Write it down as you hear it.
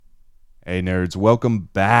Hey nerds, welcome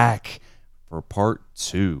back for part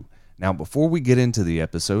 2. Now, before we get into the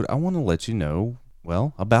episode, I want to let you know,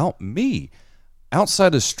 well, about me.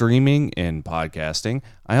 Outside of streaming and podcasting,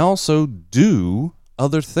 I also do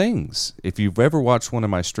other things. If you've ever watched one of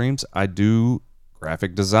my streams, I do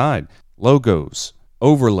graphic design, logos,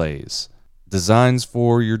 overlays, designs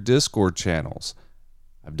for your Discord channels.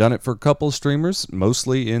 I've done it for a couple of streamers,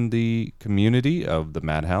 mostly in the community of the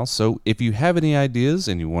Madhouse. So if you have any ideas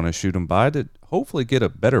and you want to shoot them by to hopefully get a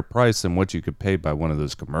better price than what you could pay by one of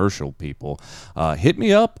those commercial people, hit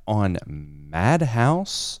me up on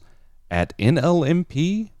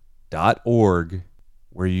madhouse@nlmp.org,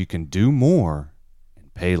 where you can do more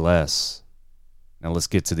and pay less. Now let's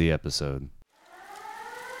get to the episode.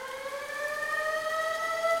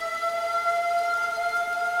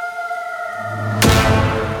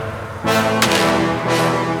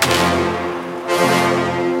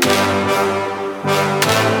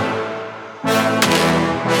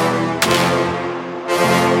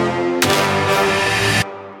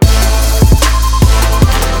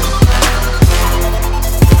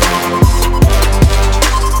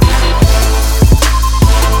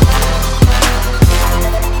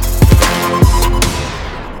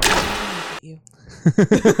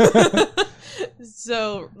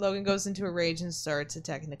 So Logan goes into a rage and starts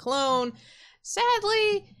attacking the clone.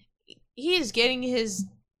 Sadly, he is getting his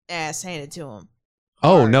ass handed to him.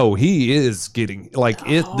 Oh no, he is getting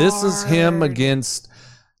this is him against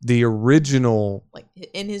the original, like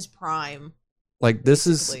in his prime. Like this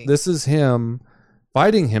is him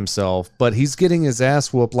fighting himself, but he's getting his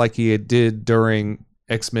ass whooped like he did during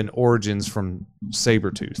X-Men Origins from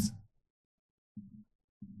Sabretooth.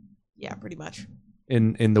 Yeah, pretty much.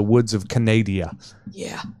 In the woods of Canada.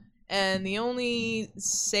 Yeah. And the only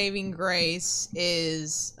saving grace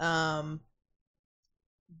is the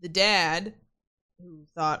dad, who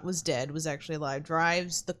thought was dead, was actually alive,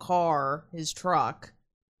 drives the car, his truck,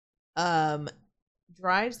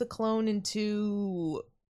 drives the clone into,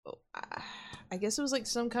 I guess it was like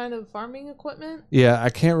some kind of farming equipment. Yeah,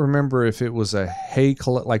 I can't remember if it was a hay,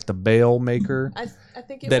 like the bale maker. I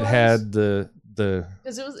think it that was. had the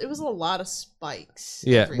because it was a lot of spikes.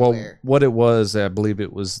 Yeah, everywhere. Well, what it was, I believe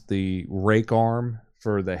it was the rake arm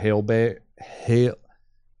for the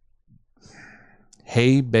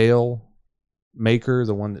hay bale maker,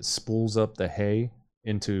 the one that spools up the hay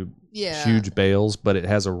into huge bales, but it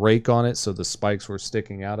has a rake on it, so the spikes were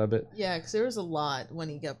sticking out of it. Yeah, because there was a lot when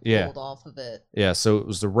he got pulled off of it. Yeah, so it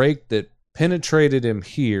was the rake that penetrated him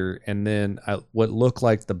here, and then what looked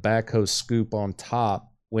like the backhoe scoop on top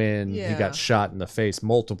when he got shot in the face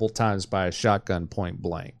multiple times by a shotgun point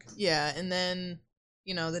blank. Yeah, and then,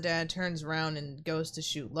 the dad turns around and goes to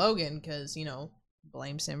shoot Logan because,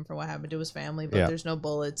 blames him for what happened to his family, but there's no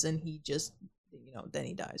bullets, and he just, then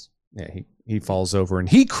he dies. Yeah, he falls over and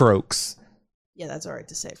he croaks. Yeah, that's all right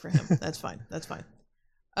to say for him. That's fine. That's fine.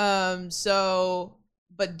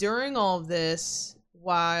 But during all of this,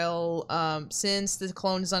 while, since the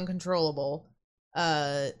clone is uncontrollable,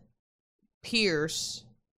 Pierce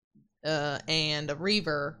and a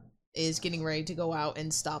Reaver is getting ready to go out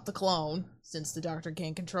and stop the clone since the doctor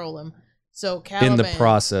can't control him. So Caliban, in the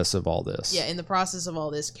process of all this,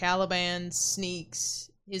 Caliban sneaks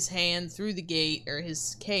his hand through the gate or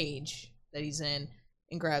his cage that he's in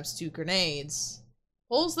and grabs 2 grenades,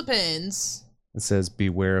 pulls the pins. It says,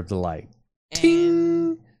 "Beware of the light." And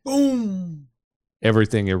ting! Boom!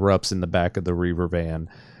 Everything erupts in the back of the Reaver van,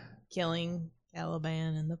 killing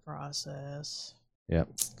Caliban in the process. Yep.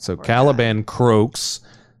 So Caliban croaks.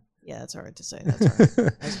 Yeah, that's hard to say. That's all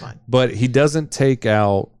right. That's fine. But he doesn't take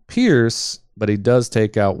out Pierce, but he does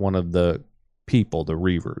take out one of the people, the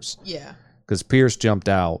Reavers. Yeah. Because Pierce jumped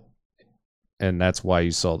out, and that's why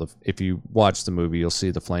you saw if you watch the movie, you'll see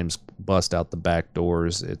the flames bust out the back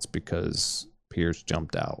doors. It's because Pierce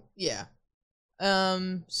jumped out. Yeah.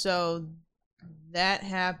 So that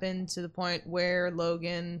happened to the point where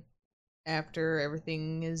Logan, after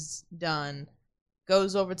everything is done,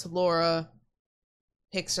 goes over to Laura,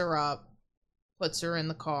 picks her up, puts her in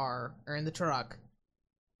the car or in the truck,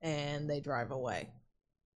 and they drive away.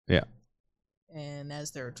 Yeah. And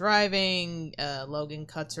as they're driving, Logan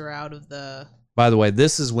cuts her out of the... By the way,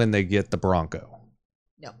 this is when they get the Bronco.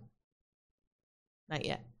 No. Not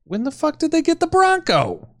yet. When the fuck did they get the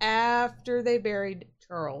Bronco? After they buried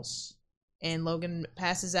Charles. And Logan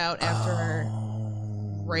passes out after her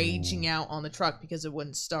raging out on the truck because it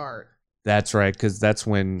wouldn't start. That's right, because that's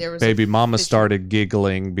when baby mama started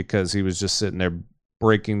giggling because he was just sitting there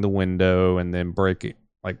breaking the window and then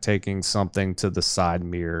taking something to the side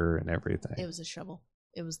mirror and everything. It was a shovel.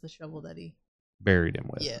 It was the shovel that he buried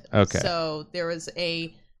him with. Yeah. Okay. So there was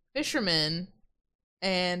a fisherman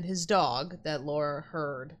and his dog that Laura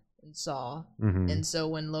heard and saw. Mm-hmm. And so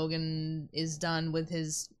when Logan is done with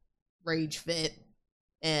his rage fit,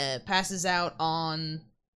 passes out on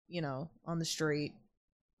the street,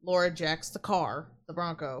 Laura jacks the car, the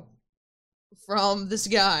Bronco, from this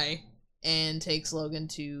guy and takes Logan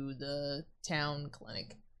to the town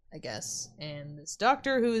clinic, I guess. And this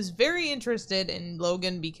doctor, who is very interested in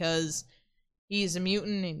Logan because he's a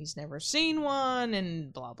mutant and he's never seen one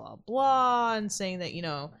and blah, blah, blah, and saying that,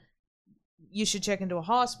 you should check into a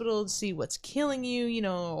hospital to see what's killing you,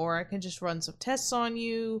 or I can just run some tests on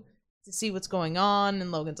you to see what's going on.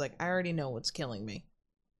 And Logan's like, I already know what's killing me.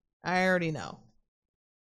 I already know.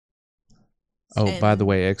 Oh, and, by the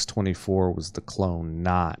way, X-24 was the clone,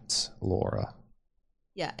 not Laura.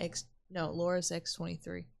 Yeah, Laura's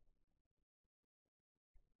X-23.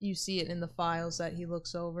 You see it in the files that he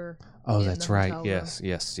looks over. Oh, that's right. Yes.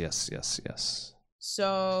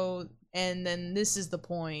 So, and then this is the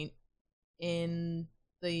point in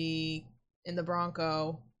the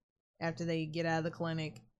Bronco, after they get out of the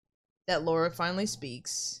clinic, that Laura finally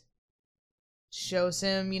speaks, shows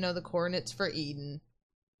him, the coordinates for Eden.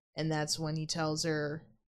 And that's when he tells her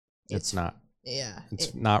it's not. Yeah.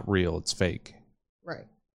 It's not real. It's fake. Right.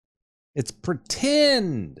 It's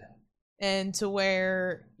pretend. And to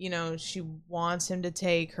where, she wants him to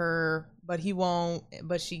take her, but he won't.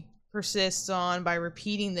 But she persists on by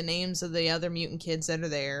repeating the names of the other mutant kids that are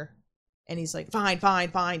there. And he's like,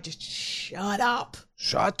 fine. Just shut up.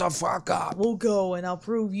 Shut the fuck up. We'll go and I'll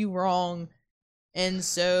prove you wrong. And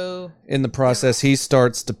so in the process, he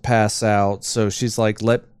starts to pass out. So she's like,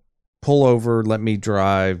 pull over, let me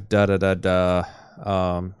drive,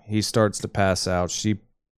 he starts to pass out.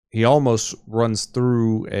 He almost runs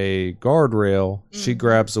through a guardrail. She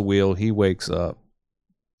grabs the wheel. He wakes up.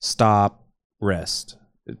 Stop, rest.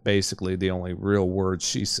 Basically the only real words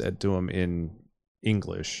she said to him in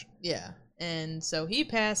English. Yeah. And so he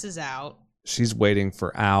passes out. She's waiting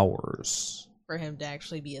for hours for him to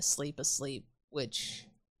actually be asleep, which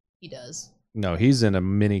he does. No, he's in a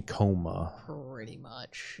mini coma. Pretty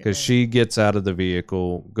much. Because she gets out of the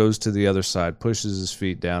vehicle, goes to the other side, pushes his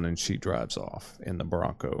feet down, and she drives off in the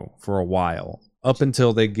Bronco for a while. Up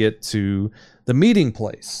until they get to the meeting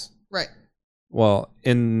place. Right. Well,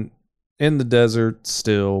 in the desert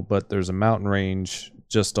still, but there's a mountain range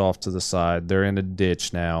just off to the side. They're in a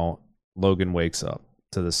ditch now. Logan wakes up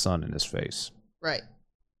to the sun in his face. Right.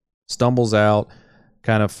 Stumbles out,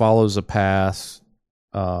 kind of follows a path,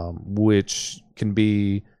 which can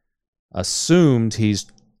be assumed he's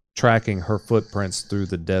tracking her footprints through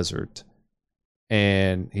the desert.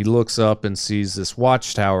 And he looks up and sees this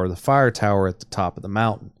watchtower, the fire tower at the top of the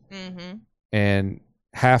mountain. Mm-hmm. And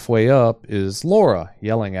halfway up is Laura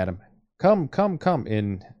yelling at him, come,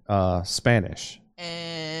 in Spanish.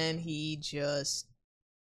 And he just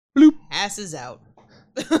bloop, passes out.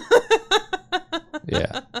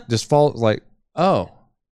 Yeah. Just falls like, oh.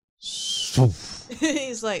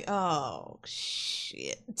 He's like, oh,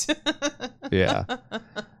 shit. Yeah.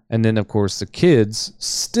 And then, of course, the kids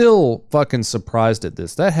still fucking surprised at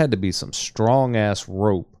this. That had to be some strong-ass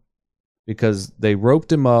rope because they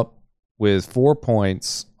roped him up with 4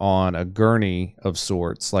 points on a gurney of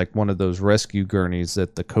sorts, like one of those rescue gurneys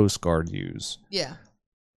that the Coast Guard use. Yeah.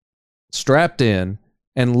 Strapped in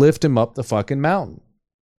and lift him up the fucking mountain.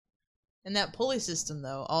 And that pulley system,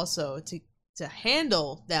 though, also to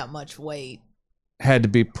handle that much weight had to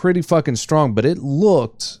be pretty fucking strong, but it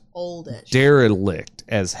looked oldish, derelict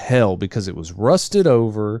as hell because it was rusted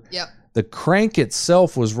over. Yep. The crank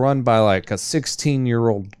itself was run by like a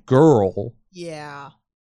 16-year-old girl. Yeah.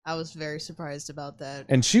 I was very surprised about that.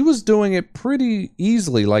 And she was doing it pretty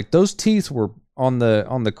easily. Like those teeth were on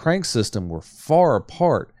the crank system were far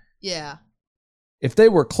apart. Yeah. If they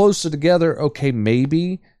were closer together, okay,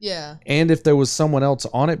 maybe. Yeah. And if there was someone else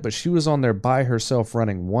on it, but she was on there by herself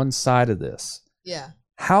running one side of this. Yeah.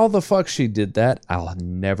 How the fuck she did that, I'll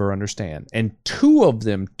never understand. And 2 of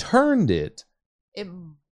them turned it. It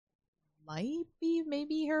might be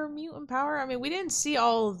maybe her mutant power. I mean, we didn't see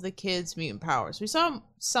all of the kids' mutant powers. We saw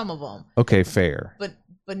some of them. Okay, fair.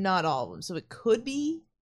 But not all of them. So it could be,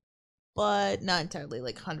 but not entirely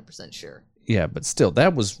 100% sure. Yeah, but still,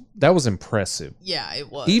 that was impressive. Yeah,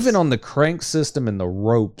 it was. Even on the crank system and the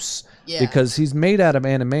ropes. Yeah. Because he's made out of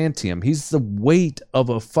adamantium. He's the weight of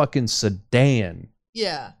a fucking sedan.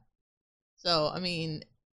 Yeah. So, I mean,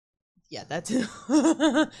 yeah, that's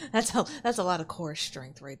a lot of core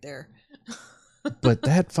strength right there. But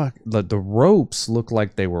the ropes look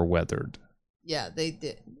like they were weathered. Yeah, they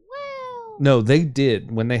did. Well, no, they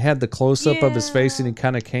did. When they had the close up of his face and he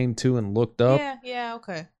kind of came to and looked up. Yeah,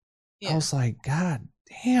 okay. Yeah. I was like, God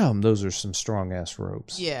damn, those are some strong ass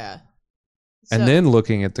ropes. Yeah. And So- then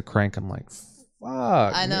looking at the crank, I'm like,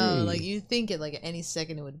 fuck. I know, me. like you think it like at any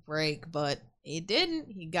second it would break, but it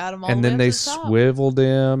didn't. He got him all And the way then up they to the top. swiveled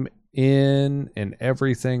him in and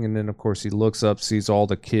everything. And then, of course, he looks up, sees all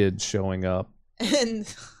the kids showing up. And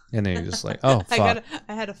then he's just like, oh, fuck.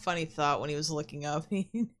 I had a funny thought when he was looking up.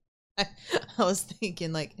 I was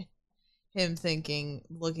thinking, like, him thinking,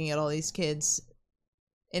 looking at all these kids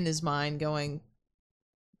in his mind, going,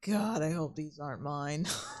 God, I hope these aren't mine.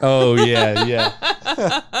 Oh, yeah,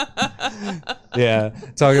 yeah. Yeah,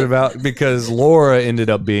 talking about, because Laura ended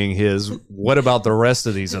up being his. What about the rest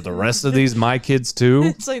of these? Are the rest of these my kids too?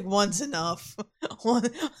 It's like one's enough. One,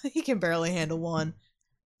 he can barely handle one.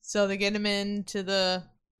 So they get him into the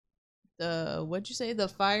what'd you say? The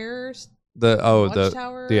fires?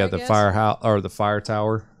 Watchtower, the I guess? firehouse or the fire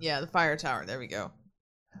tower. Yeah, the fire tower. There we go.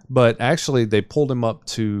 But actually, they pulled him up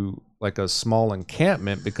to like a small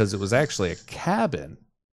encampment because it was actually a cabin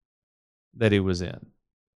that he was in.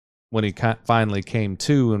 When he finally came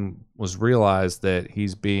to and was realized that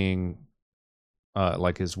he's being,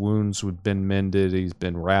 like his wounds had been mended, he's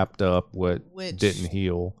been wrapped up, which didn't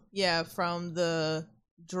heal. Yeah, from the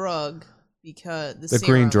drug, because the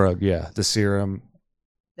green drug, yeah, the serum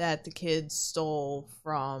that the kids stole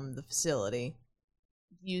from the facility.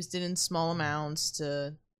 Used it in small amounts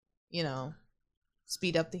to,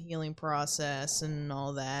 speed up the healing process and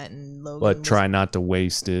all that. And Logan, but try not to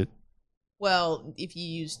waste it. Well, if you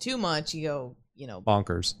use too much, you go,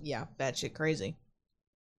 bonkers. Yeah, batshit crazy.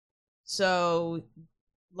 So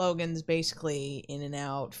Logan's basically in and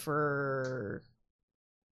out for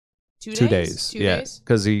 2 days. 2 days. 2 yeah, days?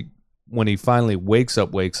 because when he finally wakes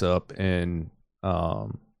up and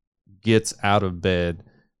gets out of bed,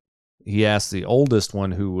 he asks the oldest one,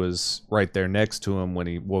 who was right there next to him when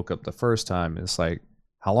he woke up the first time. It's like,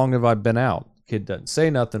 how long have I been out? Kid doesn't say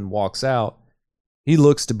nothing, walks out. He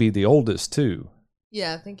looks to be the oldest too.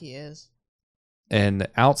 Yeah, I think he is. And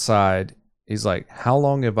outside, he's like, how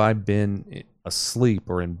long have I been asleep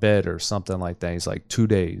or in bed or something like that? He's like, 2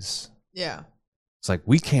 days. Yeah. It's like,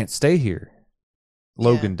 we can't stay here.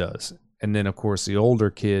 Logan does. And then, of course, the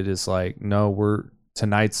older kid is like, no,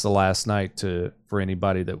 tonight's the last night for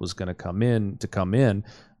anybody that was going to come in.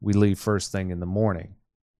 We leave first thing in the morning.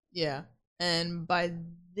 Yeah. And by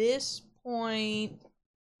this point,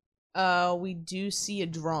 we do see a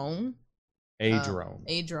drone. A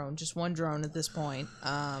drone. Just one drone at this point.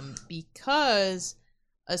 Because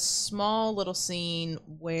a small little scene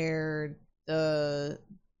where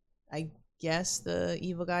I guess the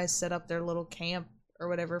evil guys set up their little camp or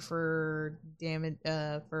whatever for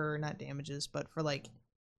not damages, but for like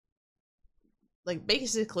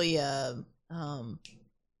basically like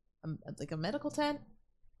a medical tent.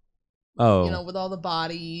 Oh, with all the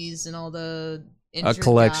bodies and all the a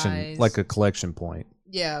collection, guys. like a collection point.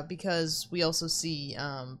 Yeah, because we also see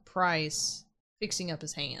Price fixing up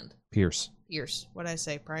his hand. Pierce. What did I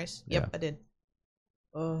say? Price? Yeah. Yep, I did.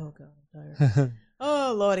 Oh god, I'm tired.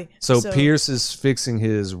 Oh lordy. So Pierce is fixing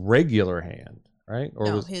his regular hand, right?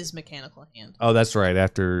 Or his mechanical hand. Oh, that's right.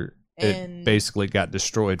 After it basically got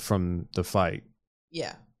destroyed from the fight.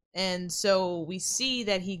 Yeah. And so we see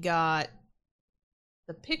that he got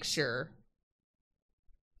the picture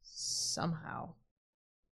somehow.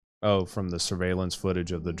 Oh, from the surveillance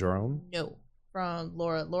footage of the drone? No, from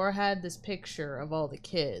Laura. Laura had this picture of all the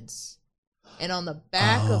kids, and on the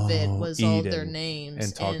back of it was Eden, all their names.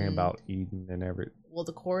 And talking about Eden and everything. Well,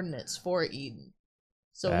 the coordinates for Eden.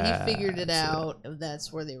 So he figured it out.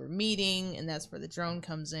 That's where they were meeting, and that's where the drone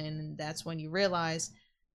comes in, and that's when you realize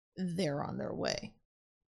they're on their way.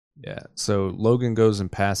 Yeah, so Logan goes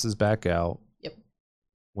and passes back out. Yep.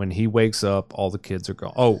 When he wakes up, all the kids are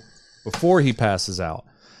gone. Oh, before he passes out,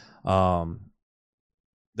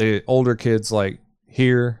 the older kid's like,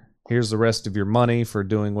 here's the rest of your money for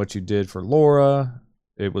doing what you did for Laura.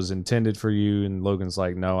 It was intended for you. And Logan's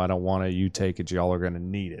like, no, I don't want it. You take it. Y'all are going to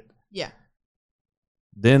need it. Yeah.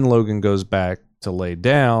 Then Logan goes back to lay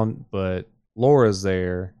down, but Laura's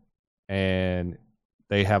there, and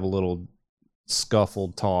they have a little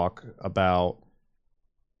scuffled talk about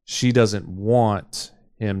she doesn't want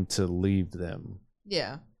him to leave them.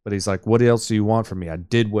 Yeah. But he's like, what else do you want from me? I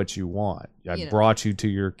did what you want. I brought you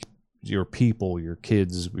to your people, your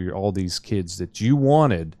kids, all these kids that you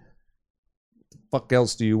wanted. What the fuck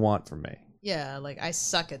else do you want from me? Yeah, like, I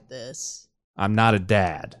suck at this. I'm not a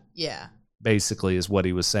dad. Yeah. Basically is what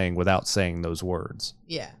he was saying without saying those words.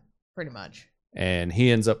 Yeah, pretty much. And he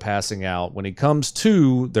ends up passing out. When he comes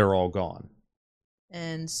to, they're all gone.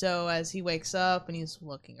 And so as he wakes up and he's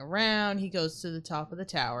looking around, he goes to the top of the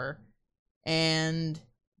tower, and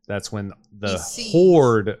That's when He the sees-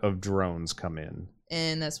 horde of drones come in.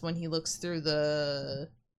 And that's when he looks through the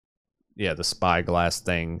The spyglass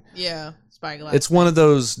thing. spyglass. It's one of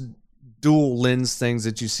those dual lens things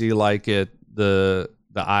that you see like at the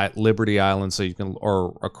Liberty Island, so you can,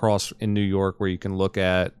 or across in New York, where you can look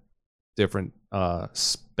at different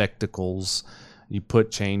spectacles. You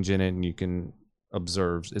put change in it and you can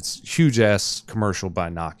observe. It's huge ass commercial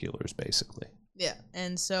binoculars, basically. Yeah,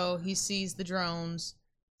 and so he sees the drones,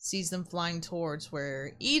 sees them flying towards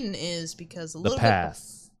where Eden is, because The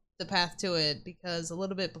path. the path to it, because a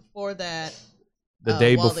little bit before that, The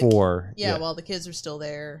day while before. while the kids are still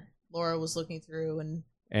there, Laura was looking through,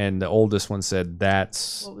 And the oldest one said,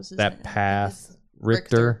 "That's what was his that name? path."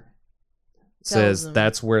 Richter says him.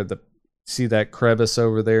 that's where see that crevice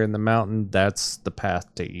over there in the mountain. That's the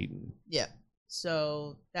path to Eden. Yeah.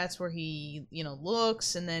 So that's where he,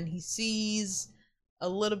 looks, and then he sees a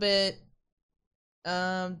little bit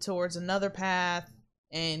towards another path,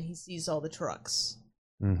 and he sees all the trucks.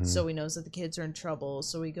 Mm-hmm. So he knows that the kids are in trouble.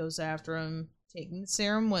 So he goes after them, taking the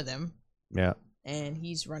serum with him. Yeah. And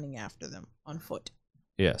he's running after them on foot.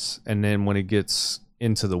 Yes. And then when he gets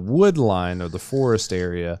into the wood line or the forest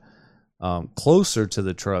area, closer to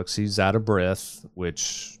the trucks, he's out of breath,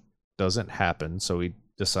 which doesn't happen. So he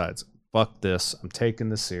decides, fuck this, I'm taking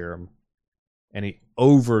the serum. And he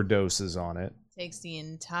overdoses on it. Takes the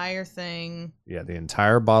entire thing. Yeah, the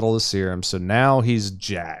entire bottle of serum. So now he's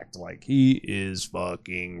jacked. Like, he is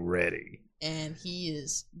fucking ready. And he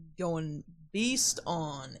is going beast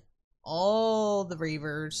on all the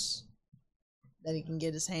Reavers that he can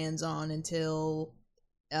get his hands on until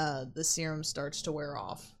the serum starts to wear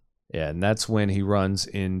off. Yeah, and that's when he runs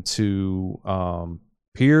into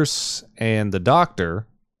Pierce and the doctor,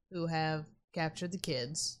 who have captured the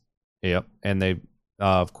kids. Yep, and they,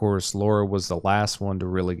 of course, Laura was the last one to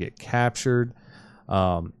really get captured.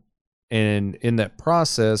 And in that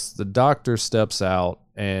process, the doctor steps out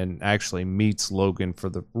and actually meets Logan for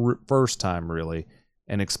the first time, really,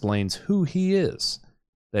 and explains who he is.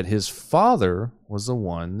 That his father was the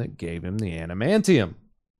one that gave him the adamantium.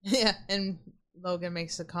 Yeah, and Logan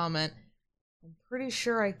makes a comment, I'm pretty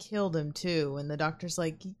sure I killed him too. And the doctor's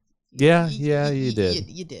like, Yeah, you did.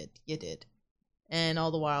 You did. And all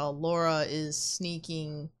the while, Laura is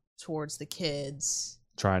sneaking towards the kids,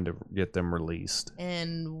 trying to get them released.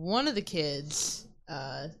 And one of the kids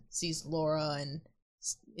sees Laura and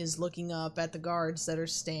is looking up at the guards that are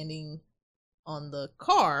standing on the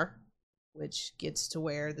car, which gets to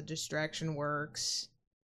where the distraction works,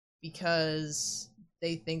 because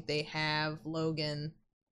they think they have Logan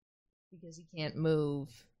because he can't move.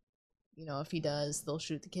 If he does, they'll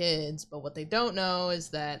shoot the kids. But what they don't know is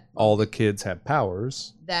that all the kids have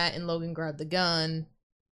powers. That and Logan grabbed the gun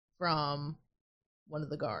from one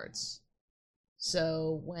of the guards.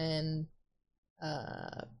 So when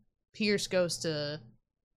Pierce goes to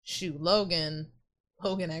shoot Logan,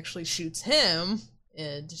 Logan actually shoots him.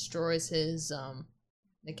 It destroys his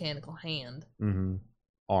mechanical hand. Mm-hmm.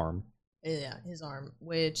 Arm. Yeah, his arm,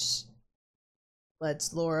 which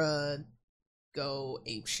lets Laura go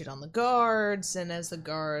ape shit on the guards. And as the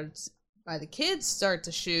guards by the kids start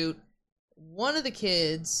to shoot, one of the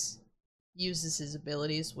kids uses his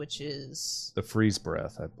abilities, which is the freeze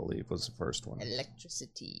breath, I believe, was the first one.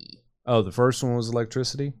 Electricity. Oh, the first one was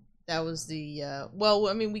electricity? That was the well,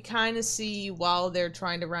 I mean, we kind of see while they're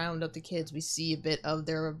trying to round up the kids, we see a bit of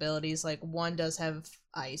their abilities. Like, one does have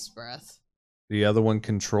ice breath. The other one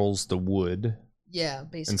controls the wood. Yeah,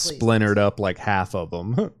 basically. And splintered up like half of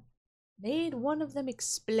them. Made one of them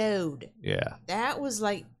explode. Yeah. That was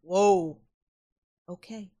like, whoa.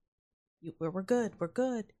 Okay. We're good. We're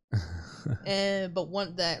good. But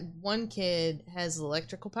one kid has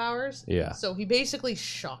electrical powers. Yeah. So he basically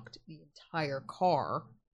shocked the entire car.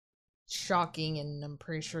 Shocking, and I'm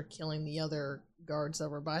pretty sure killing the other guards that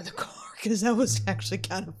were by the car, because that was actually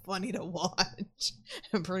kind of funny to watch.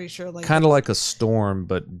 I'm pretty sure, like, kind of like a storm,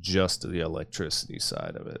 but just the electricity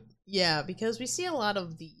side of it. Yeah, because we see a lot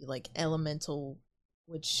of the like elemental,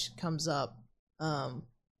 which comes up, an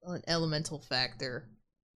elemental factor.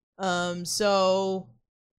 So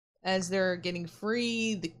as they're getting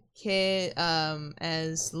free, the kid,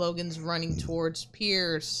 as Logan's running towards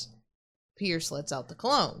Pierce lets out the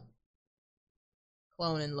clone.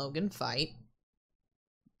 Clone and Logan fight.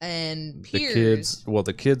 And Pierce...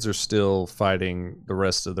 The kids are still fighting the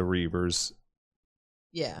rest of the Reavers.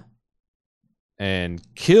 Yeah. And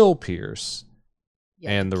kill Pierce.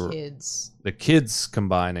 Yeah, and the kids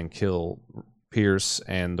combine and kill Pierce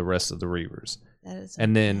and the rest of the Reavers. That is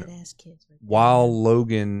and then kids right while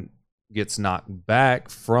Logan gets knocked back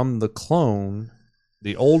from the clone,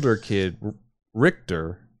 the older kid,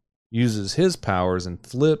 Richter, uses his powers and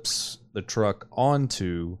flips the truck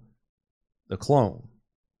onto the clone.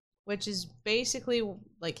 Which is basically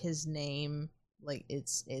like his name. Like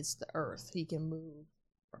it's the Earth. He can move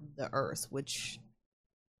from the Earth, which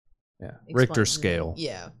Richter explains the name. scale,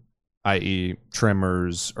 Yeah. i.e.,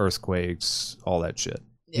 tremors, earthquakes, all that shit.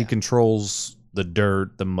 Yeah. He controls the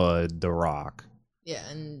dirt, the mud, the rock. Yeah,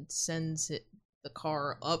 and sends the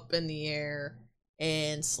car up in the air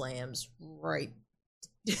and slams right.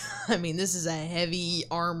 I mean, this is a heavy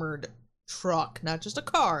armored truck, not just a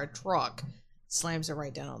car, a truck. Slams it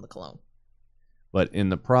right down on the clone. But in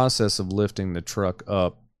the process of lifting the truck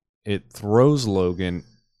up, it throws Logan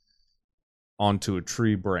onto a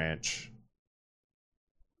tree branch.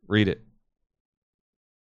 Read it.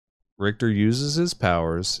 Richter uses his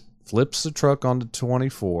powers, flips the truck onto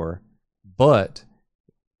 24, but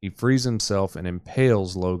he frees himself and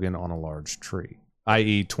impales Logan on a large tree,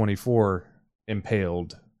 i.e., 24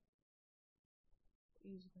 impaled.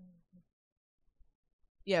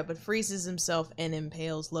 Yeah, but freezes himself and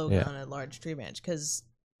impales Logan Yeah. on a large tree branch because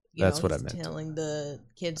That's what I he's meant. telling the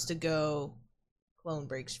kids to go. Clone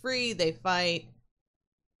breaks free. They fight.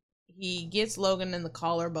 He gets Logan in the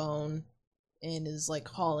collarbone and is like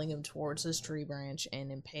hauling him towards this tree branch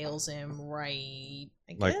and impales him right.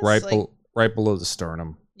 Right below the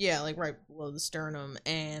sternum. Yeah, like right below the sternum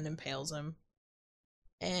and impales him.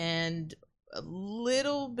 And a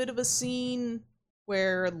little bit of a scene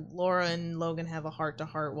where Laura and Logan have a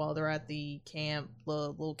heart-to-heart while they're at the camp, the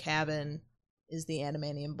little cabin, is the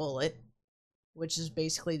adamantium bullet, which is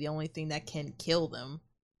basically the only thing that can kill them.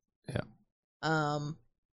 Yeah.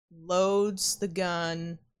 Loads the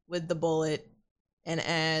gun with the bullet, and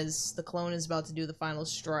as the clone is about to do the final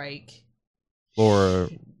strike, Laura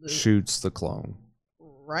shoots the clone.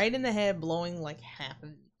 Right in the head, blowing like half of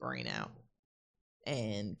his brain out,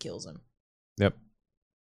 and kills him. Yep.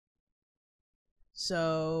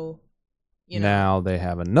 So, now they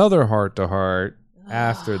have another heart-to-heart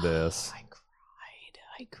after this. I cried.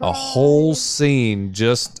 A whole scene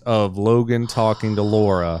just of Logan talking to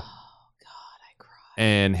Laura. Oh, God, I cried.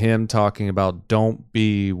 And him talking about don't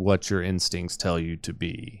be what your instincts tell you to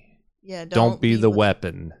be. Yeah, don't be the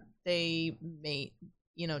weapon. They made,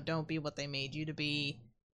 don't be what they made you to be.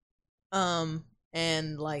 And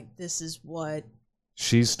like this is what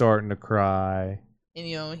she's starting to cry.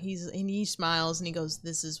 And he smiles and he goes,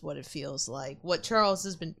 "This is what it feels like." What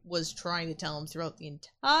Charles was trying to tell him throughout the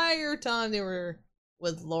entire time they were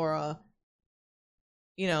with Laura.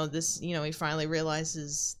 He finally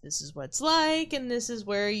realizes this is what it's like, and this is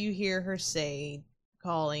where you hear her say,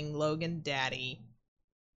 calling Logan daddy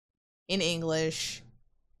in English.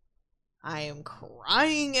 I am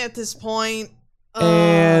crying at this point.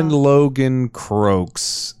 And Logan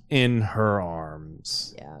croaks in her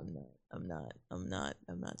arms. Yeah, I'm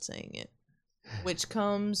not saying it.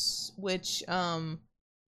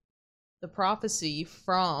 The prophecy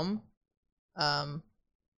from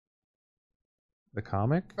the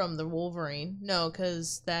comic? From the Wolverine. No,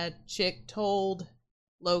 because that chick told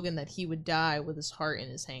Logan that he would die with his heart in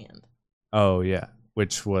his hand. Oh, yeah.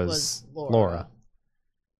 Which was Laura.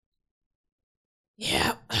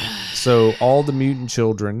 Yeah. So all the mutant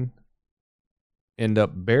children end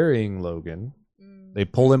up burying Logan. They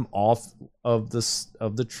pull him off of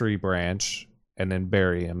the tree branch and then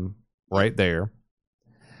bury him right there.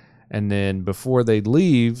 And then before they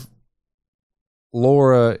leave,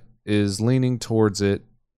 Laura is leaning towards his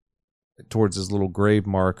little grave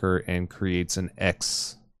marker, and creates an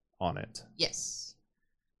X on it. Yes.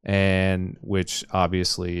 And which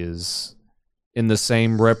obviously is in the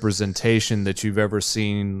same representation that you've ever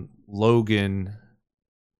seen Logan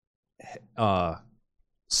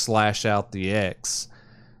slash out the X,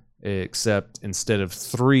 except instead of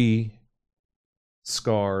 3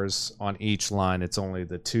 scars on each line, it's only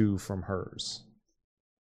the 2 from hers.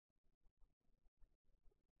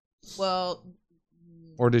 Well,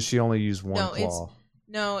 or does she only use one claw?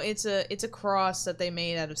 It's a cross that they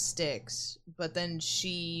made out of sticks, but then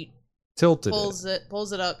she pulls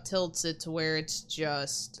it up, tilts it to where it's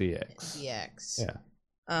just the X. The X. Yeah.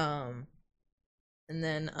 And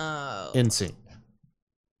then Insane.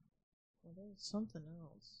 Well, there was something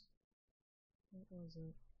else. What was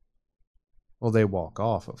it? Well, they walk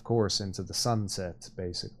off, of course, into the sunset,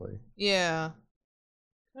 basically. Yeah.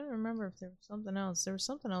 I don't remember if there was something else. There was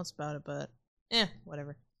something else about it, but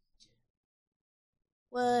whatever.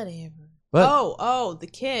 Whatever. But, the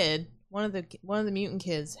kid, one of the mutant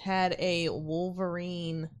kids had a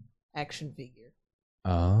Wolverine action figure.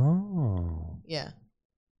 Oh. Yeah.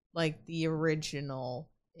 Like the original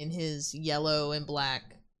in his yellow and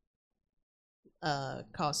black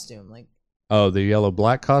costume, like Oh, the yellow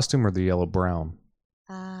black costume or the yellow brown?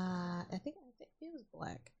 I think it was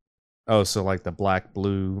black. Oh, so like the black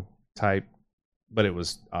blue type, but it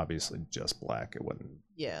was obviously just black. It wasn't.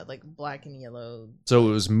 Yeah, like black and yellow. So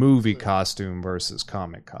it was movie Blue. costume versus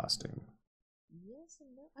comic costume. Yes and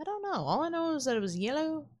no. I don't know. All I know is that it was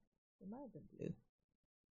yellow. It might have been blue.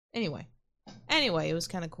 Anyway, it was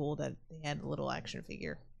kind of cool that they had a little action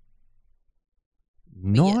figure.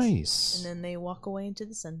 But yes. Nice. And then they walk away into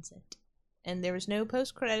the sunset. And there was no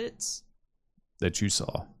post credits. That you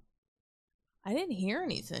saw. I didn't hear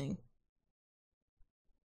anything.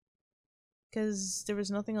 Because there was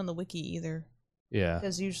nothing on the wiki either. Yeah.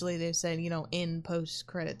 Because usually they said, in post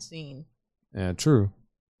credit scene. Yeah, true.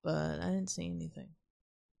 But I didn't see anything.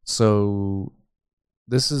 So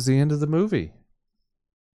this is the end of the movie.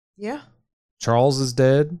 Yeah. Charles is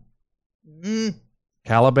dead.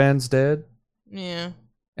 Caliban's dead. Yeah.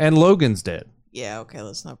 And Logan's dead. Yeah, okay,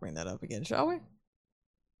 let's not bring that up again, shall we?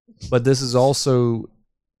 But this is also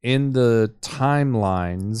in the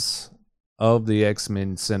timelines of the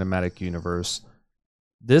X-Men cinematic universe.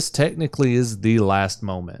 This technically is the last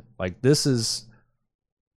moment. Like, this is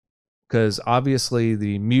because obviously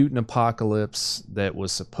the mutant apocalypse that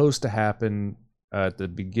was supposed to happen at the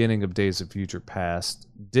beginning of Days of Future Past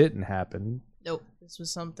didn't happen. Nope, this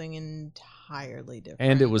was something entirely different.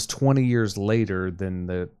 And it was 20 years later than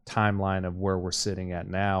the timeline of where we're sitting at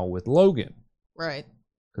now with Logan. Right.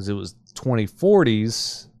 Because it was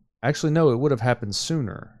 2040s. Actually, no, it would have happened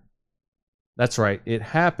sooner. That's right. It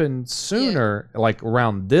happened sooner, like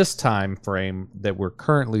around this time frame that we're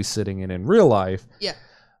currently sitting in real life. Yeah.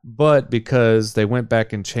 But because they went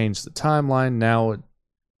back and changed the timeline, now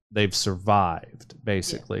they've survived,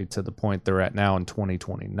 basically, to the point they're at now in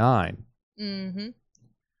 2029. Mm-hmm.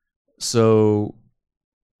 So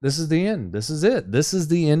this is the end. This is it. This is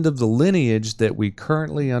the end of the lineage that we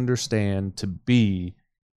currently understand to be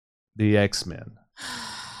the X-Men.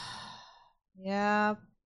 Yeah,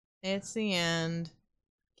 it's the end.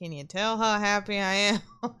 Can you tell how happy I am?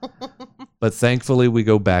 But thankfully, we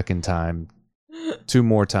go back in time 2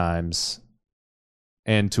 more times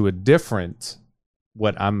and to a different,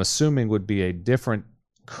 what I'm assuming would be a different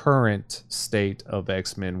current state of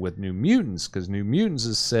X-Men with New Mutants, because New Mutants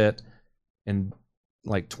is set in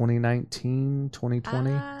like 2019,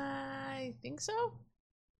 2020. I think so.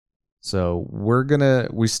 So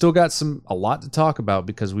we still got a lot to talk about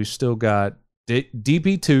because we've still got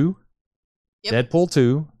DP2, Deadpool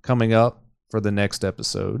 2 coming up for the next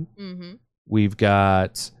episode. Mm-hmm. We've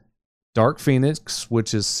got Dark Phoenix,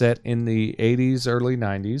 which is set in the 80s, early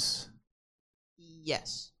 90s.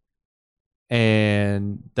 Yes.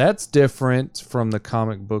 And that's different from the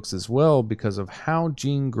comic books as well because of how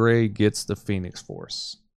Jean Grey gets the Phoenix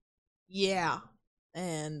Force. Yeah.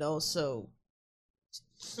 And also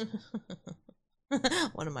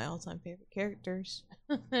one of my all-time favorite characters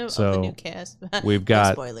of the new cast. We've got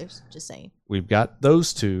no spoilers, just saying. We've got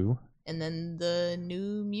those 2. And then the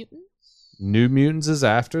New Mutants? New Mutants is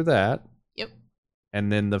after that. Yep.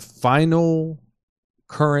 And then the final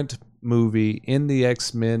current movie in the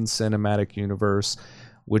X-Men cinematic universe,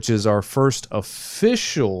 which is our first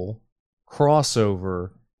official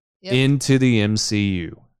crossover into the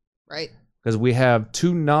MCU. Right. Because we have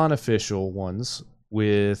 2 non-official ones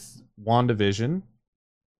with WandaVision.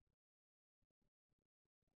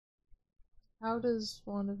 How does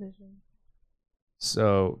WandaVision?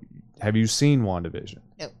 So, have you seen WandaVision?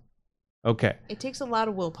 No. Okay. It takes a lot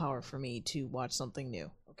of willpower for me to watch something new.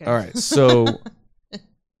 Okay. All right. So,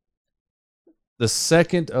 the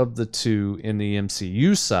second of the 2 in the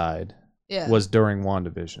MCU side was during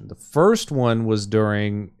WandaVision. The first one was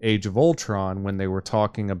during Age of Ultron when they were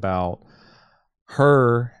talking about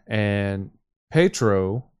her and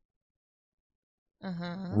Pietro.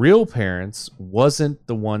 Real parents wasn't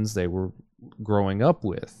the ones they were growing up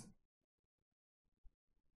with.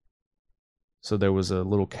 So there was a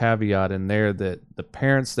little caveat in there that the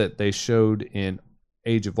parents that they showed in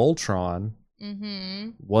Age of Ultron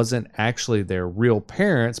wasn't actually their real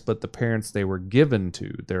parents, but the parents they were given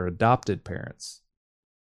to, their adopted parents.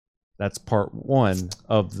 That's part 1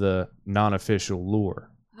 of the non-official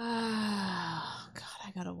lore. Oh, God,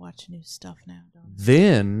 I gotta watch new stuff now.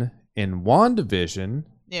 Then, in WandaVision,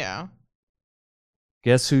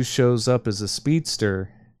 guess who shows up as a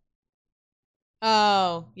speedster?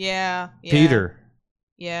 Oh, yeah. Peter.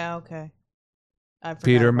 Yeah, okay.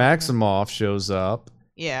 Peter Maximoff shows up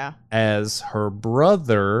as her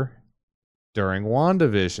brother during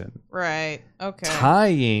WandaVision. Right, okay.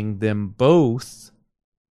 Tying them both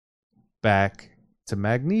back to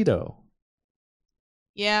Magneto.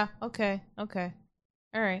 Yeah, okay. All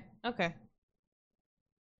right, okay.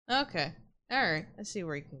 All right. I see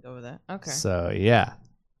where you can go with that. Okay. So, yeah.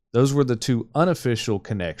 Those were the two unofficial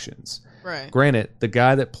connections. Right. Granted, the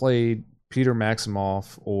guy that played Peter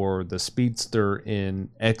Maximoff or the Speedster in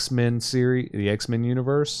X-Men series, the X-Men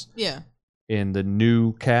universe, Yeah. in the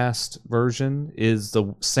new cast version, is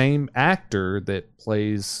the same actor that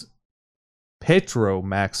plays Petro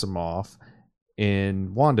Maximoff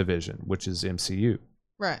in WandaVision, which is MCU.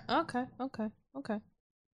 Right. Okay.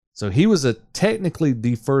 So he was technically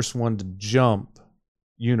the first one to jump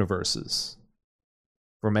universes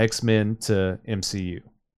from X-Men to MCU.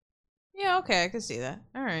 Yeah, okay, I can see that.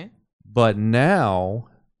 All right. But now,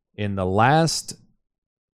 in the last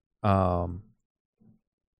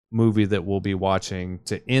movie that we'll be watching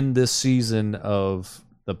to end this season of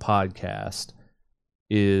the podcast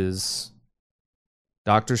is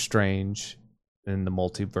Doctor Strange in the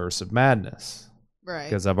Multiverse of Madness. Right.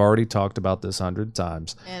 Because I've already talked about this 100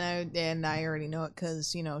 times. And I already know it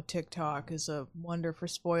because, TikTok is a wonder for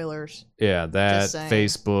spoilers. Yeah, that,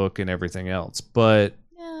 Facebook, and everything else. But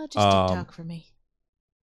no, just TikTok for me.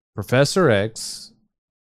 Professor X,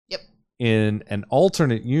 yep, in an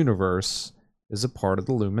alternate universe, is a part of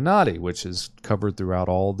the Illuminati, which is covered throughout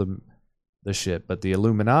all the shit. But the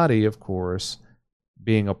Illuminati, of course,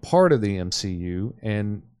 being a part of the MCU,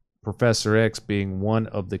 and Professor X being one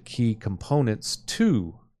of the key components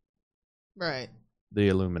to the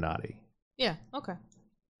Illuminati. Yeah, okay.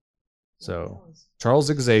 So, Charles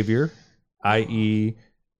Xavier, i.e.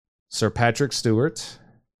 Sir Patrick Stewart,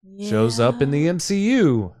 shows up in the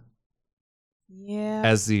MCU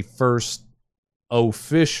as the first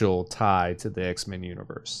official tie to the X-Men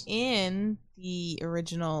universe. In the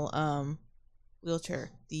original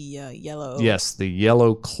wheelchair, the yellow. Yes, the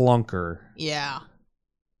yellow clunker. Yeah.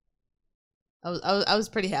 I was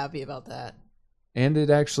pretty happy about that. And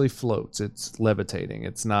it actually floats. It's levitating.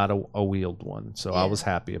 It's not a wheeled one. So I was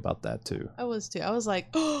happy about that too. I was too. I was like,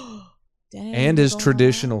 oh, dang. And his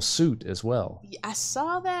traditional suit as well. I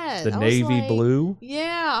saw that. The navy blue.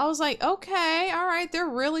 Yeah, I was like, okay, all right. They're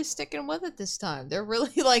really sticking with it this time. They're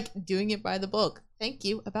really doing it by the book. Thank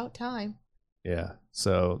you. About time. Yeah.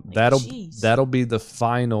 So that'll be the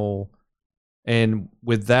final. And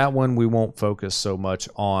with that one, we won't focus so much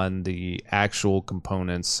on the actual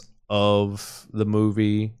components of the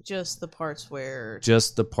movie. Just the parts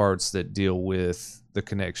that deal with the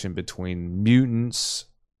connection between mutants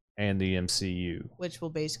and the MCU. Which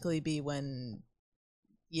will basically be when,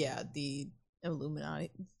 the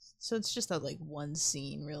Illuminati. So it's just one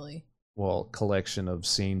scene, really. Well, collection of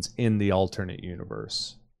scenes in the alternate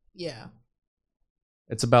universe. Yeah.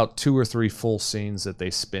 It's about 2 or 3 full scenes that they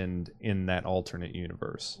spend in that alternate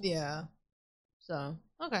universe. Yeah. So,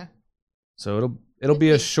 okay. So it'll be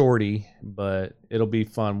a shorty, but it'll be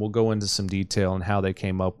fun. We'll go into some detail on how they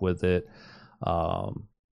came up with it,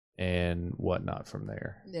 and whatnot from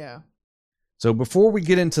there. Yeah. So before we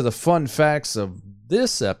get into the fun facts of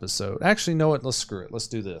this episode, actually, know what? Let's screw it. Let's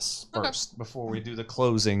do this first before we do the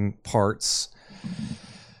closing parts.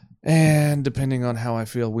 And depending on how I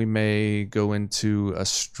feel, we may go into a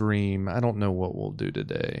stream. I don't know what we'll do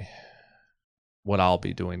today. What I'll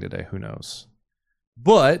be doing today, who knows?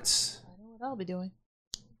 But I know what I'll be doing.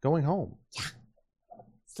 Going home. Yeah.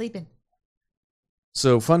 Sleeping.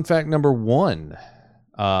 So, fun fact number 1.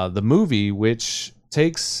 The movie, which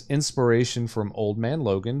takes inspiration from Old Man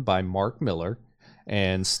Logan by Mark Miller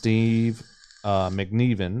and Steve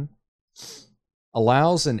McNiven,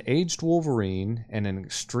 allows an aged Wolverine and an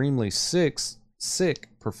extremely sick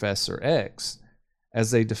Professor X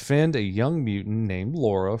as they defend a young mutant named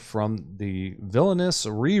Laura from the villainous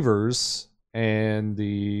Reavers and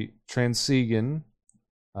the Transegan,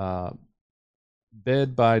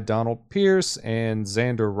 led by Donald Pierce and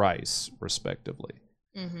Xander Rice, respectively.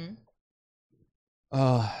 Mm-hmm.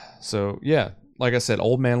 So, yeah, like I said,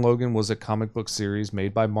 Old Man Logan was a comic book series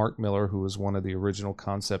made by Mark Miller, who was one of the original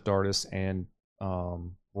concept artists and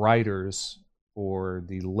writers for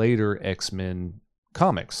the later X-Men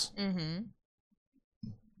comics. Mm-hmm.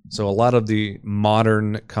 So a lot of the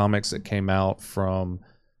modern comics that came out from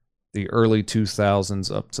the early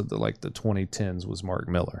 2000s up to the 2010s was Mark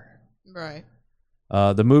Miller. Right.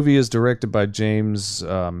 The movie is directed by James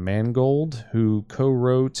Mangold, who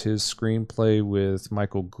co-wrote his screenplay with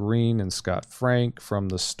Michael Green and Scott Frank from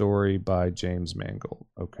the story by James Mangold.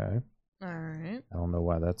 Okay. All right. I don't know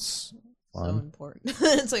why that's fun. So important.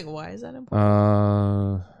 It's why is that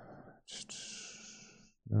important?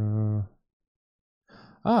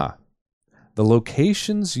 The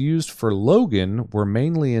locations used for Logan were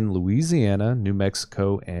mainly in Louisiana, New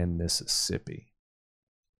Mexico, and Mississippi.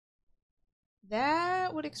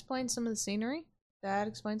 That would explain some of the scenery. That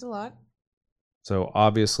explains a lot. So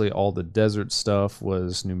obviously all the desert stuff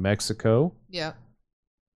was New Mexico. Yeah.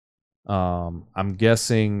 I'm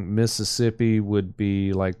guessing Mississippi would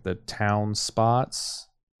be like the town spots,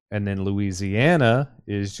 and then Louisiana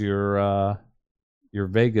is your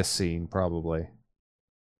Vegas scene probably.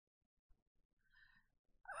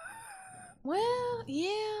 Well,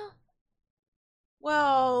 yeah.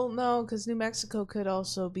 Well, no, because New Mexico could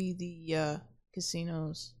also be the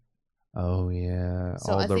casinos. Oh yeah,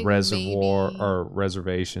 So all I the think reservoir maybe- or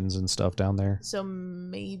reservations and stuff down there. So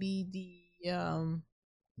maybe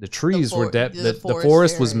The trees were the the forest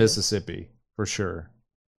forest was areas. Mississippi for sure.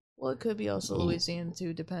 well, it could be also Louisiana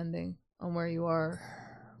too, depending on where you are.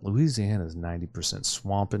 Louisiana is 90%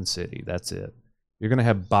 swamp and city. That's it. You're gonna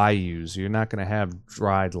have bayous. You're not gonna have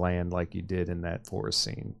dried land like you did in that forest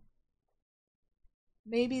scene.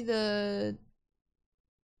 Maybe the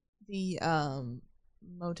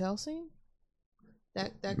motel scene.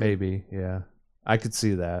 That could, Maybe, yeah. I could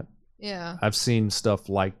see that. yeah. I've seen stuff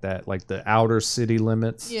like that, like the outer city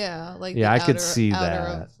limits. Yeah, like Yeah, the I could outer- see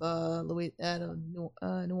outer that. of out of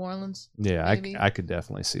New Orleans. Yeah, maybe. I could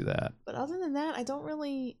definitely see that. But other than that, I don't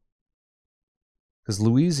really. Because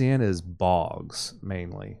Louisiana is bogs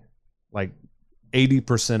mainly. Like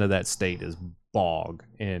 80% of that state is bog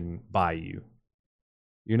and bayou.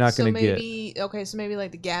 You're not So going to get maybe okay. So maybe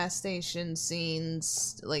like the gas station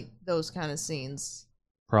scenes, like those kind of scenes.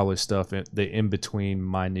 probably stuff, the in between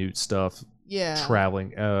minute stuff, Yeah.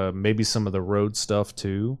 traveling, maybe some of the road stuff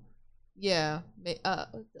too. Yeah.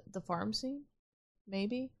 The farm scene,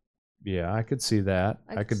 maybe. Yeah, I could see that.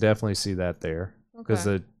 I I could could see- definitely see that there. Because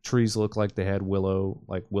Okay. the trees look like they had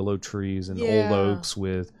willow trees and old Yeah. oaks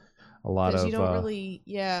with a lot Because of you don't really.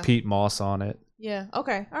 Yeah. peat moss on it. Yeah.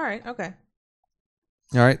 Okay. All right. Okay.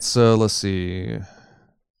 All right, so let's see.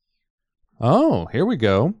 Oh, here we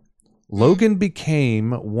go. Logan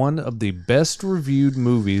became one of the best reviewed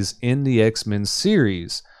movies in the X-Men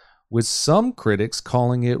series, with some critics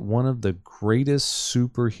calling it one of the greatest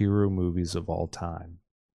superhero movies of all time.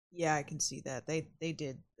 Yeah, I can see that. They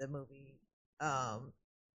did the movie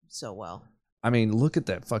so well. I mean, look at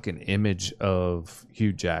that fucking image of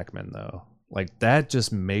Hugh Jackman though. Like that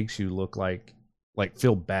just makes you look like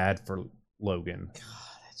feel bad for Logan.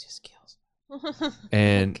 God, that just kills me.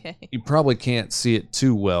 And okay. you probably can't see it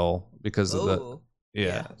too well because of the Ooh.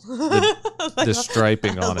 yeah. The the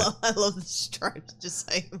striping on it. I love the stripes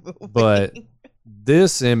just like moving. But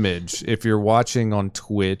this image, if you're watching on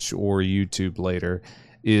Twitch or YouTube later,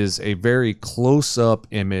 is a very close-up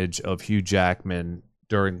image of Hugh Jackman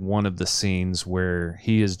during one of the scenes where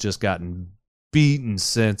he has just gotten beaten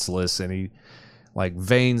senseless and he like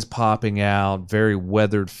veins popping out, very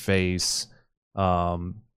weathered face,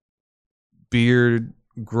 beard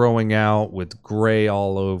growing out with gray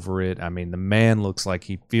all over it. I mean, the man looks like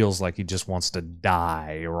he feels like he just wants to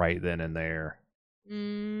die right then and there.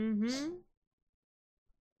 Mm-hmm.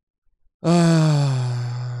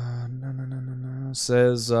 No.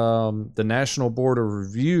 Says the National Board of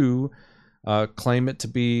Review claim it to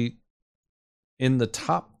be in the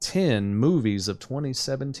top 10 movies of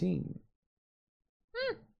 2017.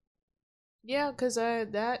 Yeah, because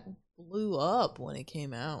that blew up when it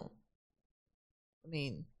came out. I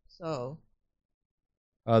mean, so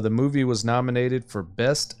The movie was nominated for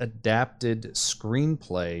Best Adapted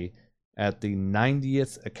Screenplay at the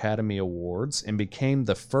 90th Academy Awards and became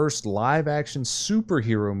the first live-action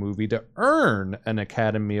superhero movie to earn an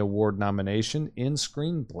Academy Award nomination in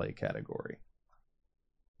screenplay category.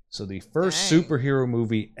 So the first Dang. superhero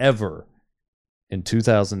movie ever in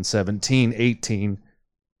 2017-18.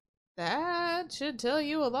 that should tell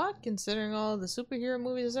you a lot, considering all the superhero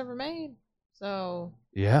movies ever made. So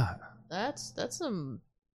Yeah, that's some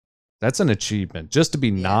that's an achievement just to be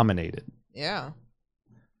Yeah. nominated. yeah.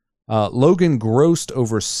 Logan grossed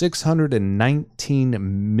over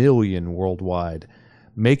 619 million worldwide,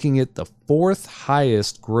 making it the fourth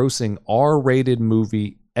highest grossing R-rated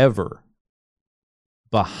movie ever,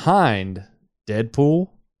 behind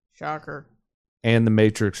Deadpool Shocker. and The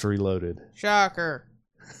Matrix Reloaded. Shocker.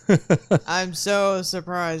 I'm so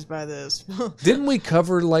surprised by this. Didn't we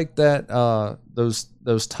cover like that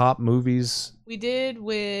those top movies? We did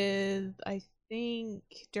with, I think,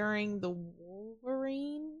 during the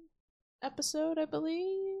Wolverine episode, I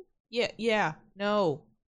believe. Yeah. No.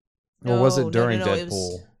 Or was No, it during no, Deadpool? it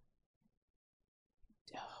was-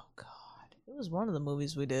 Oh God, it was one of the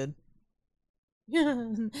movies we did.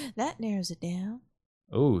 That narrows it down.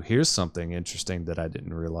 Oh, here's something interesting that I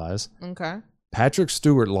didn't realize. Okay. Patrick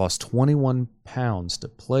Stewart lost 21 pounds to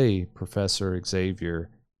play Professor Xavier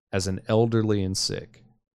as an elderly and sick.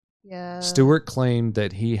 Yeah. Stewart claimed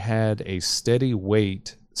that he had a steady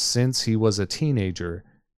weight since he was a teenager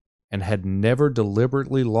and had never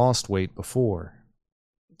deliberately lost weight before.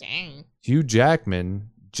 Dang. Hugh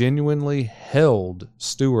Jackman genuinely held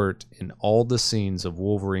Stewart in all the scenes of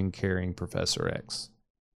Wolverine carrying Professor X.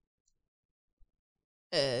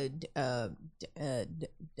 Damn.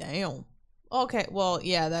 Okay, well,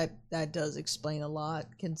 yeah, that does explain a lot,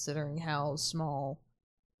 considering how small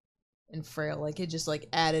and frail. Like, it just, like,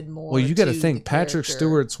 added more. Well, you got to to think, the Patrick character.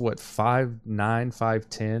 Stewart's, what, 5'9",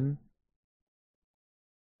 5'10"?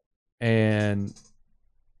 And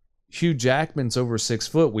Hugh Jackman's over 6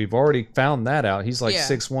 foot. We've already found that out. He's like Yeah.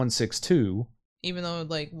 6'1", 6'2". Even though,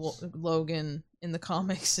 like, Logan in the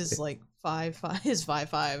comics is, like, 5'5", is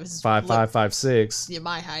 5'5". Is 5'5", 5'6". Yeah,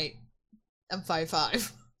 my height. I'm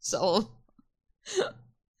 5'5". So,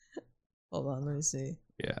 hold on, let me see.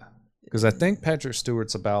 Yeah. Because I think Patrick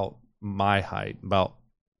Stewart's about my height, about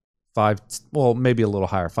 5, well, maybe a little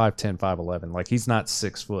higher, 5'10", 5'11". Like, he's not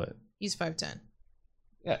 6 foot. He's 5'10".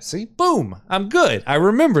 Yeah, see? Boom! I'm good. I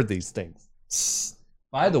remember these things.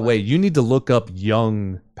 By the way, you need to look up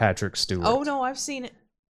young Patrick Stewart. Oh, no, I've seen it.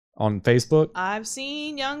 On Facebook? I've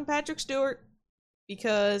seen young Patrick Stewart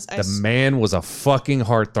because The man was a fucking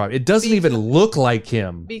heartthrob. It doesn't even look like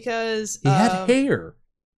him. Because He had hair.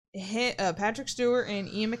 Patrick Stewart and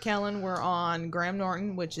Ian McKellen were on Graham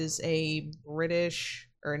Norton, which is a British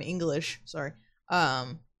or an English, sorry,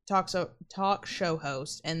 talk show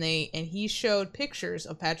host, and he showed pictures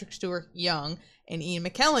of Patrick Stewart young and Ian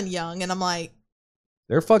McKellen young, and I'm like,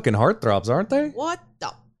 They're fucking heartthrobs, aren't they? what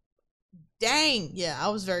the dang? Yeah, I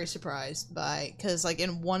was very surprised because like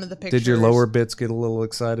in one of the pictures, Did your lower bits get a little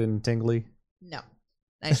excited and tingly? No.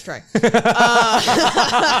 Nice try.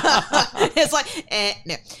 It's like,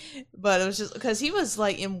 no. But it was just because he was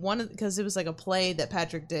like in because it was like a play that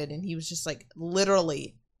Patrick did, and he was just like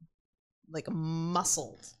literally like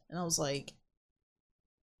muscled. And I was like,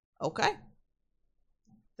 okay.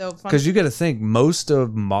 Because you got to think, most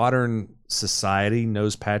of modern society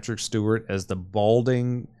knows Patrick Stewart as the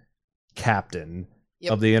balding captain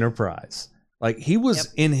of the Enterprise. Like, he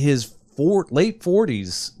was in his late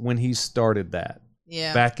 40s when he started that.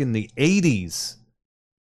 Yeah. Back in the 80s.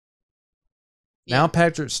 Yeah. Now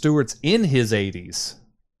Patrick Stewart's in his 80s.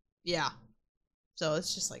 Yeah. So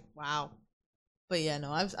it's just like, wow. But yeah,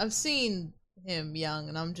 no, I've seen him young,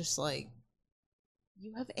 and I'm just like,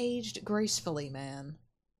 you have aged gracefully, man.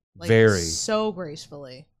 Like, very. So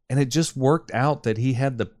gracefully. And it just worked out that he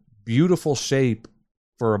had the beautiful shape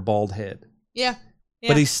for a bald head. Yeah.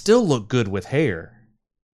 But he still looked good with hair.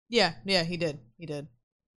 Yeah, he did.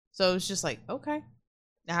 So it was just like, okay.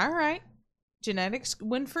 All right. Genetics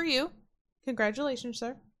win for you. Congratulations,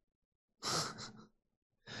 sir.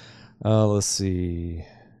 Let's see.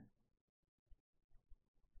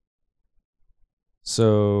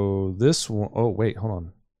 So this one, oh wait,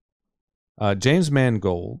 hold on. James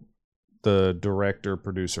Mangold, the director,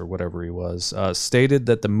 producer, whatever he was, stated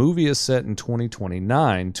that the movie is set in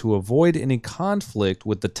 2029 to avoid any conflict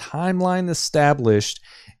with the timeline established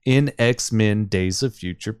in X-Men Days of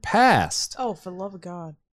Future Past. Oh, for the love of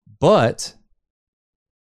God. But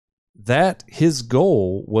that his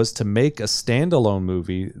goal was to make a standalone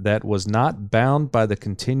movie that was not bound by the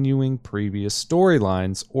continuing previous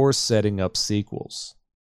storylines or setting up sequels.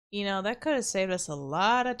 You know, that could have saved us a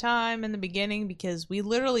lot of time in the beginning, because we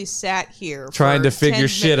literally sat here trying to figure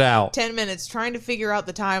shit out. 10 minutes trying to figure out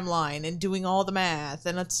the timeline and doing all the math,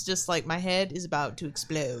 and it's just like my head is about to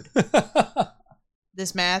explode.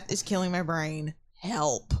 This math is killing my brain.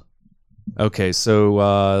 Help. Okay,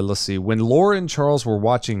 so let's see. When Laura and Charles were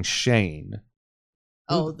watching Shane.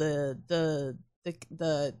 Oh, the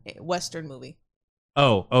Western movie.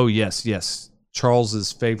 Oh, yes.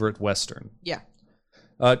 Charles's favorite Western. Yeah.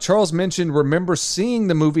 Charles mentioned remember seeing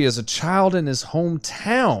the movie as a child in his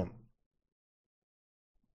hometown.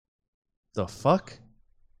 The fuck?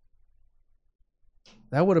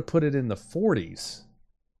 That would have put it in the 40s.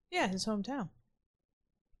 Yeah, his hometown.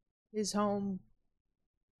 His home.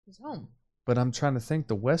 But I'm trying to think,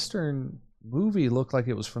 the Western movie looked like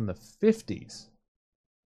it was from the 50s.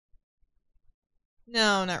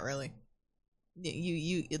 No, not really.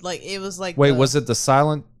 You like, it was like. Wait, was it the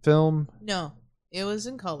silent film? No, it was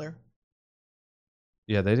in color.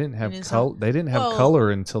 Yeah, they didn't have color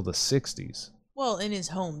until the 60s. Well, in his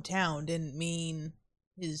hometown didn't mean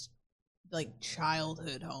his like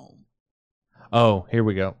childhood home. Oh, here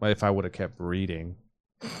we go. If I would have kept reading.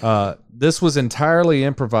 This was entirely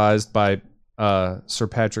improvised by Sir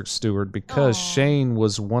Patrick Stewart because Shane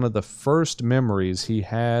was one of the first memories he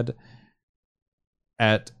had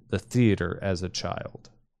at the theater as a child.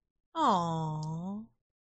 Aww.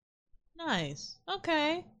 Nice.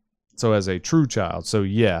 Okay. So as a true child. So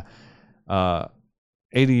yeah,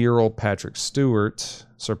 80-year-old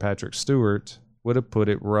Sir Patrick Stewart would have put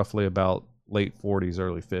it roughly about late 40s,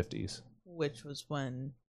 early 50s. Which was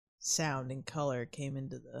when sound and color came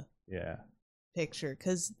into the picture.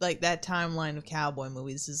 Because, like, that timeline of cowboy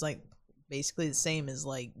movies is, like, basically the same as,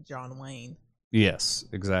 like, John Wayne. Yes,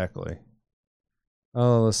 exactly.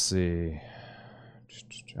 Oh, let's see.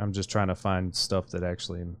 I'm just trying to find stuff that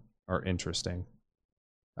actually are interesting.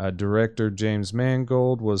 Director James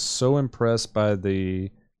Mangold was so impressed by the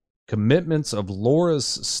commitments of Laura's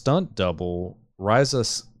stunt double, Riza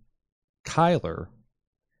Kyler,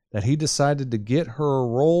 that he decided to get her a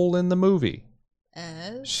role in the movie.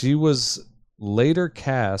 She was later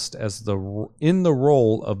cast as in the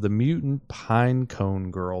role of the mutant pine cone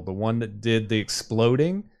girl, the one that did the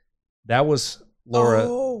exploding. That was Laura.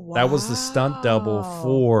 Oh, wow. That was the stunt double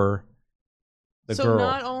for the girl. So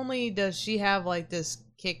not only does she have like this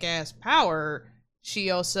kick-ass power,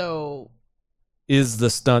 she also is the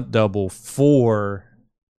stunt double for.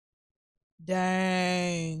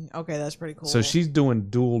 Dang. Okay, that's pretty cool. So she's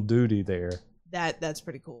doing dual duty there. That's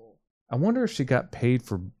pretty cool. I wonder if she got paid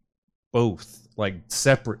for both, like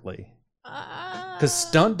separately. Because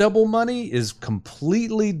stunt double money is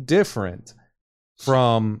completely different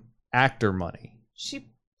from actor money.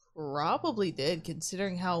 She probably did,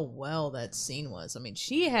 considering how well that scene was. I mean,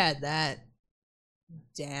 she had that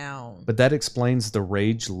down. But that explains the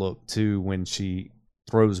rage look too, when she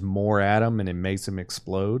throws more at him and it makes him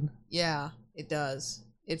explode. Yeah, it does.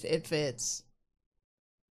 It fits.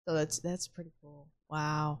 So that's pretty cool.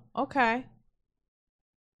 Wow. Okay.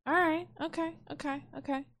 All right. Okay.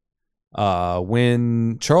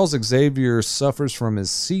 When Charles Xavier suffers from his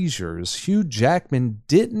seizures, Hugh Jackman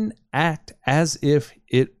didn't act as if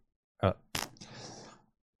it.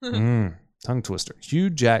 Tongue twister. Hugh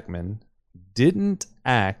Jackman didn't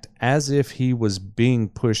act as if he was being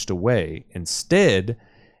pushed away. Instead,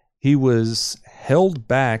 he was held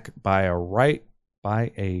back by a ripe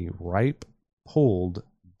pulled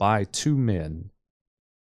by two men.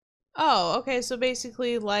 Oh, okay. So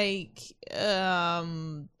basically, like,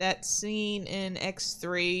 that scene in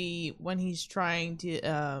X3 when he's trying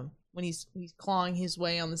to, when he's clawing his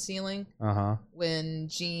way on the ceiling. When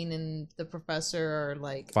Jean and the professor are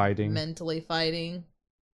like fighting, mentally fighting.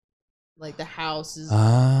 Like the house is, you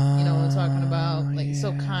know what I'm talking about. Like,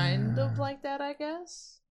 so kind of like that, I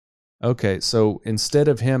guess. Okay, so instead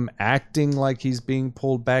of him acting like he's being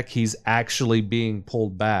pulled back, he's actually being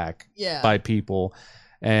pulled back by people.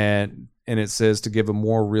 And it says to give a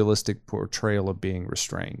more realistic portrayal of being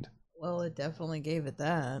restrained. Well, it definitely gave it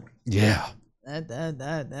that. Yeah.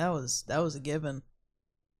 That was a given.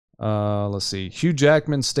 Let's see. Hugh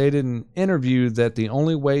Jackman stated in an interview that the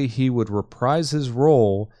only way he would reprise his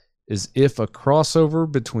role is if a crossover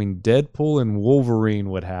between Deadpool and Wolverine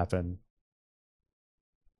would happen.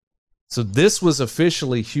 So this was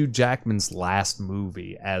officially Hugh Jackman's last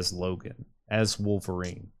movie as Logan, as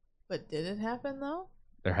Wolverine. But did it happen though?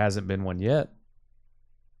 There hasn't been one yet.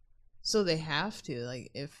 So they have to,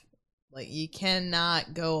 like, if, like, you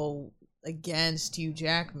cannot go against Hugh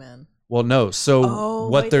Jackman. Well, no. So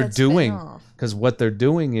what they're doing, because what they're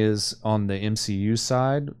doing is on the MCU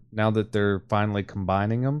side, now that they're finally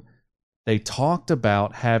combining them, they talked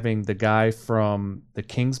about having the guy from the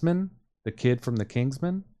Kingsman, the kid from the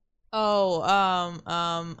Kingsman. Taron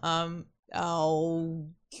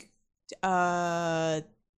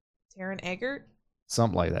Egerton?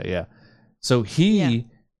 Something like that, yeah. So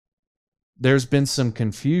there's been some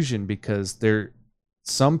confusion because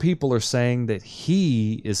some people are saying that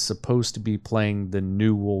he is supposed to be playing the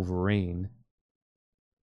new Wolverine,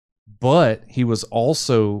 but he was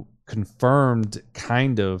also confirmed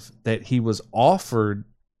kind of that he was offered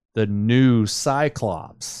the new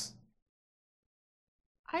Cyclops.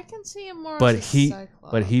 I can see him more but as a Cyclops.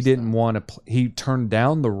 But he didn't want to he turned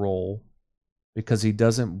down the role because he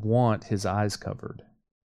doesn't want his eyes covered.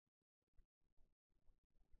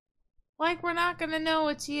 Like, we're not going to know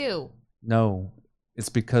it's you. No. It's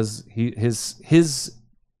because his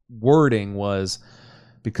wording was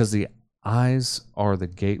because the eyes are the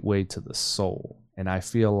gateway to the soul, and I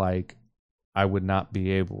feel like I would not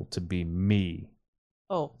be able to be me.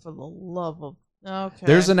 Oh, for the love of... Okay.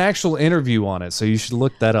 There's an actual interview on it, so you should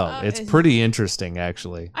look that up. It's pretty interesting,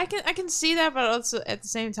 actually. I can see that, but also at the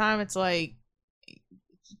same time, it's like,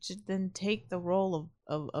 then take the role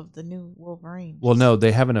of the new Wolverine. Well, no,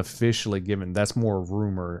 they haven't officially given. That's more a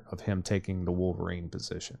rumor of him taking the Wolverine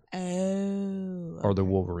position. Oh. Okay. Or the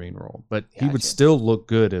Wolverine role. But he would still look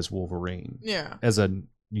good as Wolverine. Yeah. As a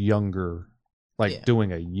younger,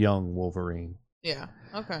 doing a young Wolverine. Yeah.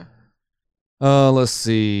 Okay. Let's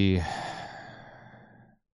see.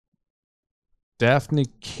 Daphne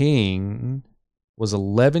King was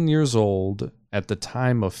 11 years old at the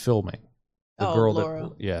time of filming. The girl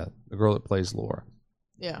Laura. the girl that plays Laura.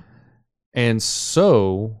 Yeah. And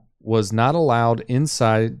so was not allowed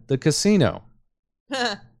inside the casino.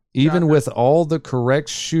 Even with all the correct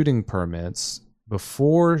shooting permits,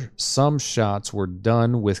 before some shots were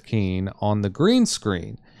done with Keene on the green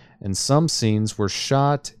screen, and some scenes were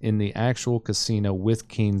shot in the actual casino with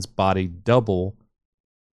Keene's body double,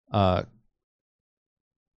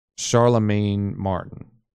 Charlemagne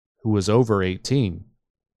Martin, who was over 18,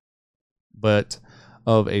 but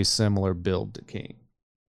of a similar build to Keene.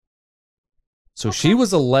 So she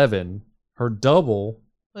was 11. Her double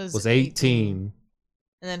was 18.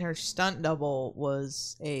 And then her stunt double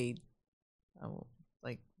was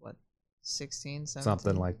 16, 17?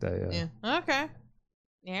 Something like that, yeah. Yeah. Okay.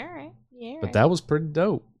 Yeah, all right. Yeah. But that was pretty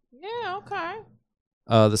dope. Yeah, okay.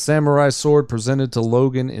 The samurai sword presented to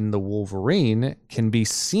Logan in the Wolverine can be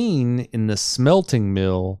seen in the smelting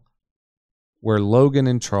mill where Logan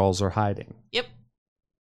and Charles are hiding. Yep.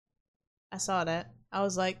 I saw that. I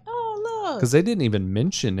was like, oh, look. Because they didn't even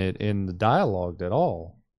mention it in the dialogue at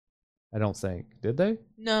all. I don't think. Did they?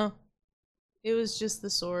 No. It was just the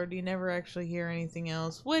sword. You never actually hear anything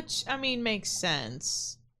else, which, I mean, makes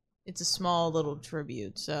sense. It's a small little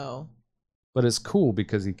tribute, so. But it's cool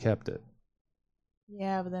because he kept it.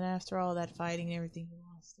 Yeah, but then after all that fighting and everything, he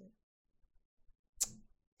lost it.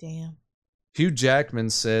 Damn. Hugh Jackman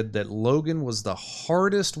said that Logan was the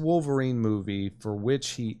hardest Wolverine movie for which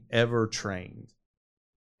he ever trained.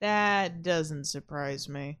 That doesn't surprise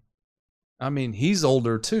me. I mean, he's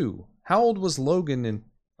older too. How old was Logan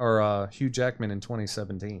or Hugh Jackman in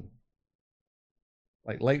 2017?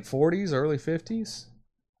 Like late 40s, early 50s?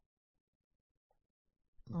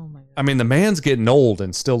 Oh my god. I mean, the man's getting old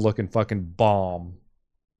and still looking fucking bomb.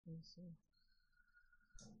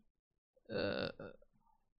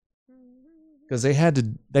 Because they had to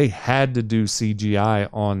do CGI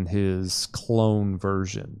on his clone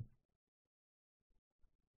version.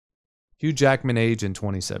 Hugh Jackman age in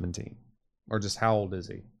 2017. Or just how old is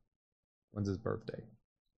he? When's his birthday?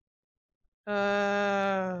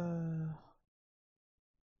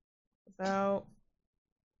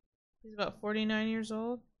 He's about 49 years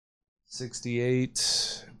old. 68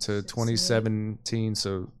 to 2017,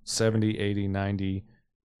 so 70, 80, 90,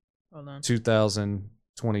 Hold on. 2000,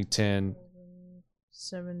 2010.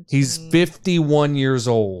 17. He's 51 years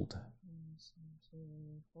old.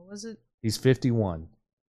 What was it? He's 51.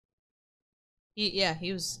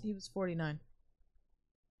 He was 49.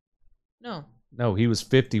 No, he was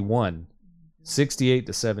 51. 68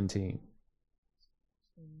 to 17.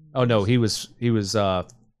 Oh no, he was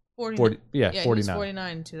 40, 49. He was 49.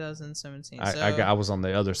 49 in 2017. I was on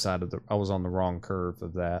the other side of I was on the wrong curve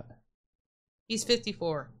of that. He's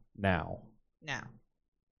 54 now.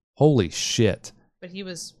 Holy shit. But he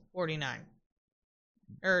was 49.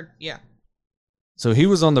 Yeah. So he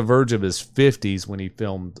was on the verge of his 50s when he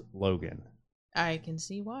filmed Logan. I can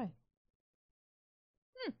see why.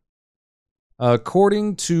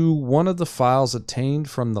 According to one of the files obtained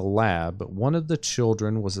from the lab, one of the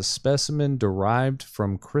children was a specimen derived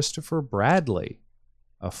from Christopher Bradley,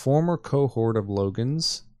 a former cohort of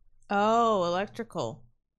Logan's. Oh, electrical.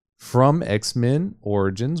 From X-Men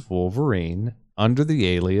Origins Wolverine under the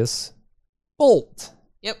alias Bolt.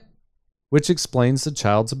 Yep. Which explains the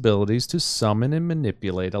child's abilities to summon and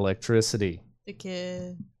manipulate electricity. The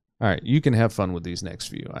kid. All right, you can have fun with these next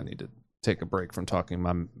few. I need to take a break from talking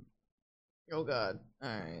Oh god. All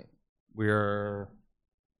right. We're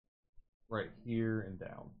right here and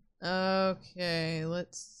down. Okay,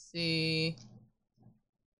 let's see.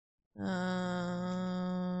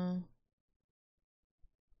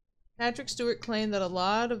 Patrick Stewart claimed that a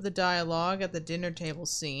lot of the dialogue at the dinner table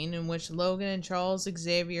scene, in which Logan and Charles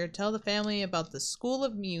Xavier tell the family about the School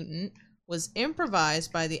of Mutant, was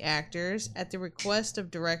improvised by the actors at the request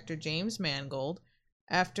of director James Mangold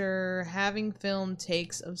after having filmed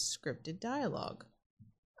takes of scripted dialogue.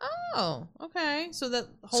 Oh, okay. So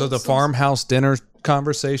the farmhouse dinner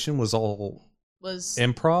conversation was all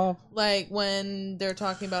improv? Like when they're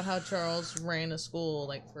talking about how Charles ran a school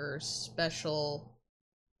like for special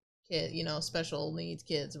special needs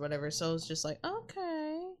kids or whatever. So it's just like,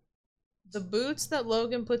 okay. The boots that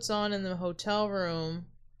Logan puts on in the hotel room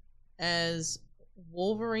as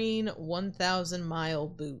Wolverine 1,000 mile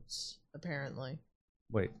boots, apparently.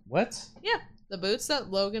 Wait, what? Yeah, the boots that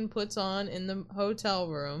Logan puts on in the hotel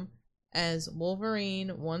room as Wolverine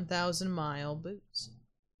 1,000 mile boots.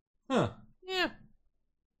 Huh. Yeah.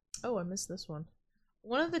 Oh, I missed this one.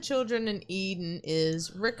 One of the children in Eden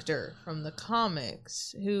is Richter from the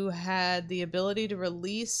comics, who had the ability to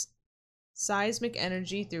release seismic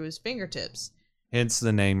energy through his fingertips. Hence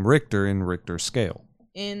the name Richter in Richter scale.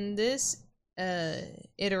 In this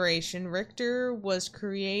iteration, Richter was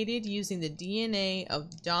created using the DNA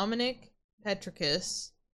of Dominic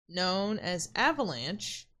Petricus, known as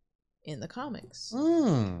Avalanche in the comics.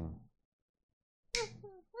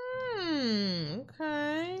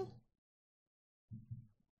 Okay.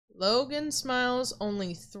 Logan smiles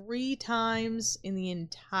only 3 times in the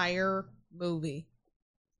entire movie.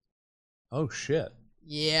 Oh, shit.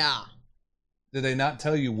 Yeah. Did they not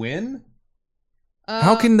tell you when?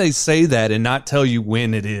 How can they say that and not tell you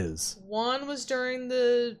when it is? One was during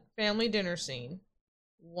the family dinner scene.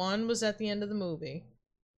 One was at the end of the movie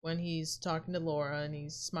when he's talking to Laura and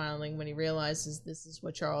he's smiling when he realizes this is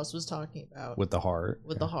what Charles was talking about. With the heart.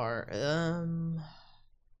 With the heart. I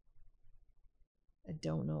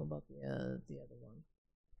don't know about the other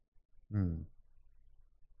one.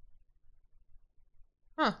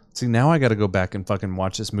 Huh. See, now I got to go back and fucking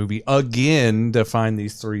watch this movie again to find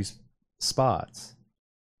these 3 spots.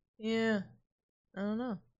 Yeah. I don't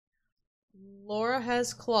know. Laura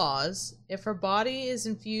has claws. If her body is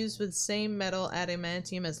infused with same metal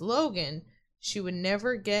adamantium as Logan, she would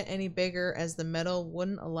never get any bigger as the metal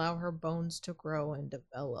wouldn't allow her bones to grow and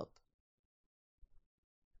develop.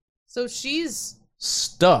 So she's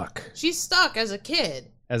stuck. She's stuck as a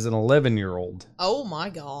kid. As an 11-year-old. Oh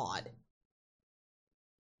my god.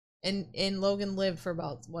 And Logan lived for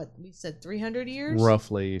about, what, we said 300 years?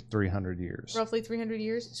 Roughly 300 years. Roughly 300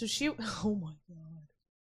 years. So she, oh my god.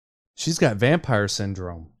 She's got vampire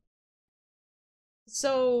syndrome.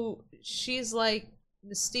 So she's like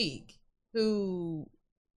Mystique, who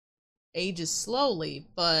ages slowly,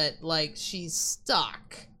 but like she's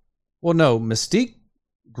stuck. Well, no, Mystique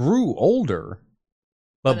grew older,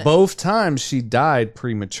 but both times she died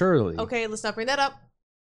prematurely. Okay, let's not bring that up.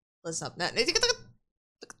 Let's not.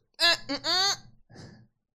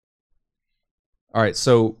 All right,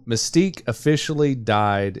 so Mystique officially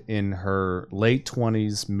died in her late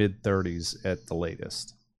 20s, mid 30s at the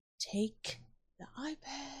latest. Take the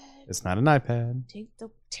iPad. It's not an iPad. Take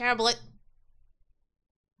the tablet.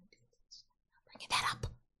 Bring that up.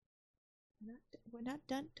 We're not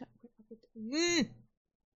done.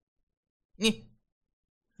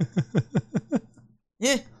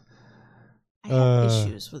 Yeah. I have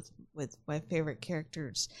issues with my favorite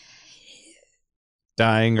characters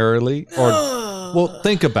dying early, or well,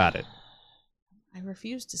 think about it. I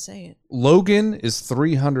refuse to say it. Logan is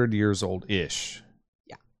 300 years old ish.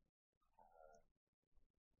 Yeah.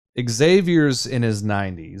 Xavier's in his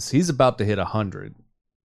 90s. He's about to hit 100.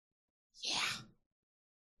 Yeah.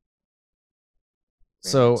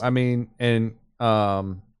 So I mean, and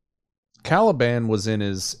Caliban was in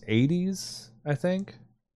his 80s, I think.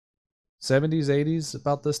 70s, 80s,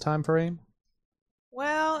 about this time frame.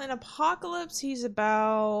 Well, in Apocalypse, he's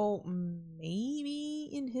about maybe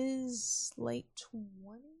in his late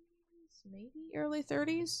 20s, maybe early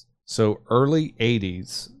 30s. So early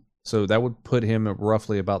 80s. So that would put him at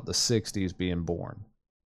roughly about the 60s being born.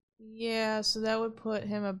 Yeah, so that would put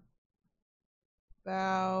him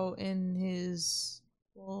about in his,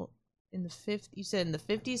 well, in the 50s. You said in the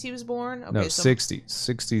 50s he was born? Okay, no, so 60s.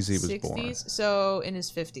 60s he was 60s? born. So in his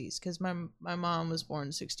 50s, because my mom was born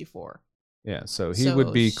in 64. Yeah, so he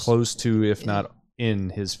would be close to, if not in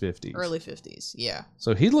his 50s. Early 50s, yeah.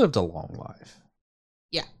 So he lived a long life.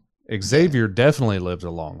 Yeah. Xavier definitely lived a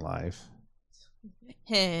long life.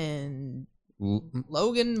 And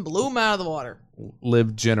Logan blew him out of the water.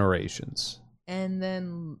 Lived generations. And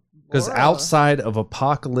then because outside of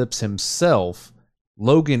Apocalypse himself,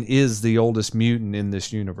 Logan is the oldest mutant in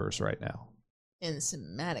this universe right now. In the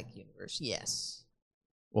cinematic universe, yes.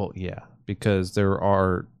 Well, yeah, because there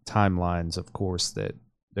are timelines, of course, that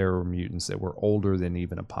there were mutants that were older than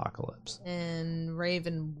even Apocalypse. And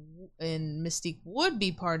Raven and Mystique would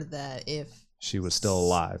be part of that if she was still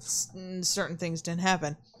alive. Certain things didn't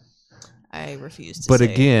happen. I refuse to But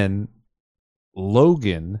say again,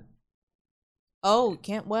 Logan... Oh,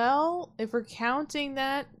 can't... Well, if we're counting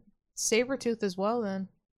that, Sabretooth as well, then.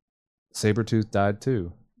 Sabretooth died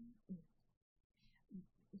too.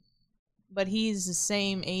 But he's the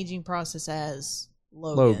same aging process as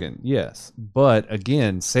Logan. Logan, yes. But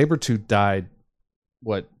again, Sabretooth died,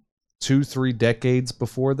 what, 2-3 decades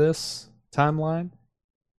before this timeline?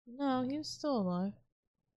 No, he was still alive.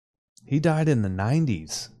 He died in the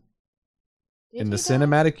 90s. Did in the die?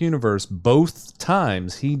 cinematic universe, both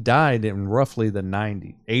times he died in roughly the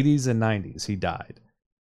 80s and 90s. He died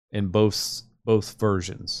in both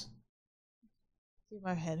versions. Dude,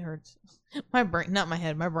 my head hurts. My brain, not my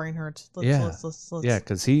head. My brain hurts. Let's. Yeah,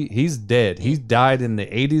 because he's dead. He died in the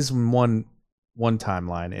 80s in one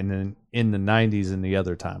timeline, and then in the 90s in the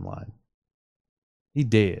other timeline. He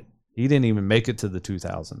dead. He didn't even make it to the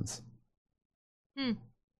 2000s.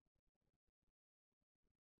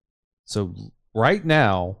 So right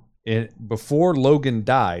now, before Logan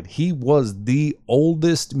died, he was the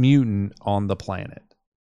oldest mutant on the planet.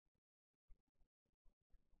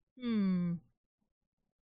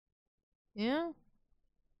 Yeah.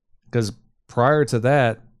 Because prior to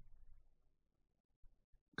that,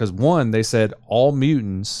 because one, they said all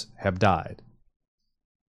mutants have died.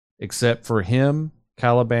 Except for him,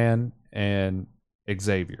 Caliban, and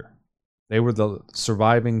Xavier. They were the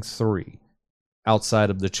surviving 3 outside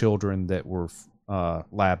of the children that were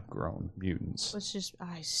lab-grown mutants. Which is,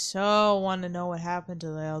 I so want to know what happened to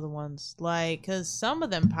the other ones. Like, because some of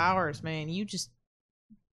them powers, man, you just...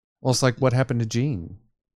 Well, it's like what happened to Jean?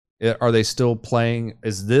 Are they still playing?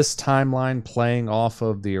 Is this timeline playing off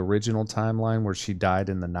of the original timeline where she died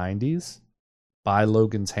in the 90s by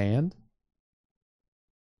Logan's hand?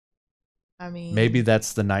 I mean... Maybe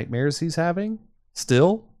that's the nightmares he's having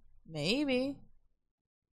still? Maybe.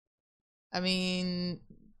 I mean,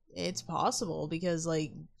 it's possible because,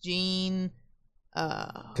 like, Jean...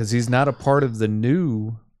 Because he's not a part of the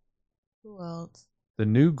new... Who else? The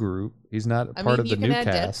new group. He's not a part of the new cast.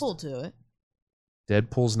 You can add Deadpool to it.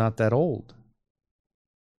 Deadpool's not that old.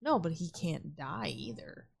 No, but he can't die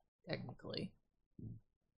either, technically.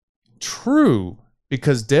 True,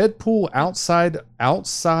 because Deadpool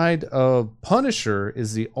outside of Punisher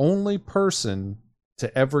is the only person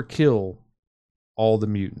to ever kill all the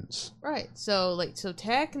mutants. Right. So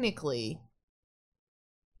technically,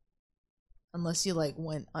 unless he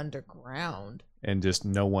went underground and just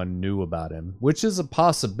no one knew about him, which is a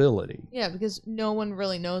possibility. Yeah, because no one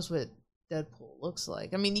really knows what Deadpool looks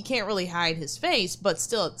like. I mean, you can't really hide his face, but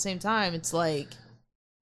still at the same time, it's like,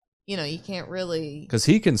 you can't really... Because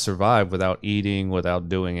he can survive without eating, without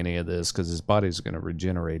doing any of this, because his body's going to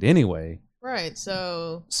regenerate anyway. Right,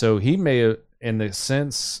 so he may have, in the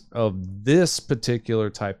sense of this particular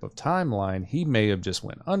type of timeline, he may have just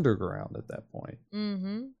went underground at that point.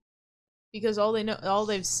 Mm-hmm. Because all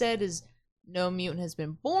they've said is no mutant has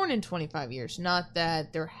been born in 25 years, not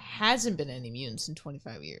that there hasn't been any mutants in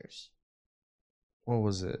 25 years. What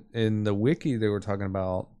was it? In the wiki, they were talking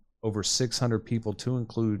about over 600 people to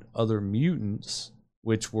include other mutants,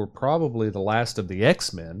 which were probably the last of the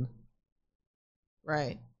X-Men.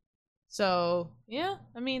 Right. So, yeah,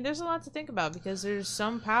 I mean, there's a lot to think about because there's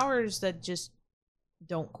some powers that just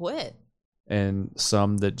don't quit. And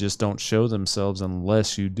some that just don't show themselves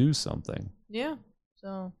unless you do something. Yeah.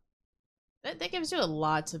 So, that gives you a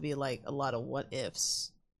lot to be like, a lot of what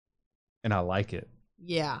ifs. And I like it.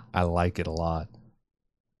 Yeah. I like it a lot.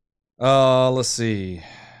 Let's see.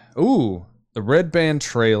 Ooh, the Red Band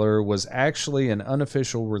trailer was actually an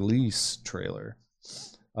unofficial release trailer.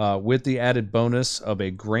 With the added bonus of a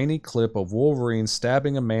grainy clip of Wolverine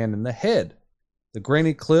stabbing a man in the head. The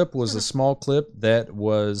grainy clip was a small clip that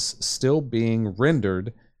was still being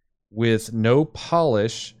rendered with no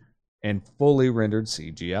polish and fully rendered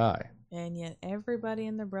CGI. And yet everybody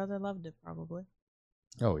and their brother loved it, probably.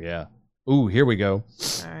 Oh, yeah. Ooh, here we go.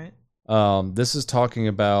 All right. This is talking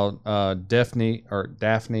about Daphne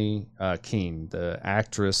Keane, the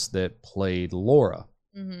actress that played Laura.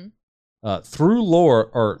 Mm-hmm.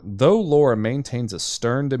 Though Laura maintains a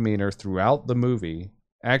stern demeanor throughout the movie,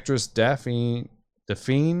 actress Daphne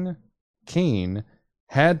Keane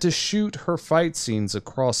had to shoot her fight scenes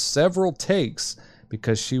across several takes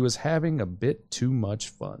because she was having a bit too much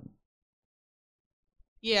fun.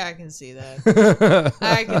 Yeah, I can see that.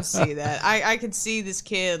 I can see that. I can see this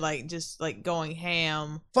kid just going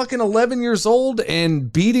ham. Fucking 11 years old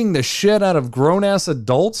and beating the shit out of grown-ass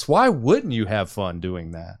adults? Why wouldn't you have fun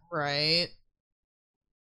doing that? Right.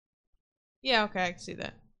 Yeah, okay, I can see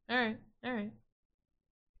that. Alright. Okay.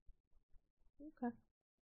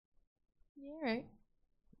 Yeah, alright.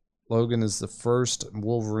 Logan is the first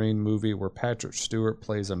Wolverine movie where Patrick Stewart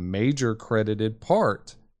plays a major credited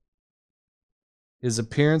part. His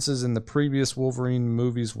appearances in the previous Wolverine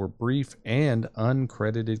movies were brief and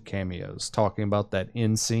uncredited cameos. Talking about that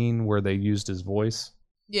end scene where they used his voice.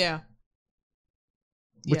 Yeah.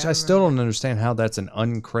 Which I still don't understand how that's an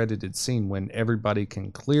uncredited scene when everybody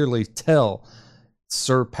can clearly tell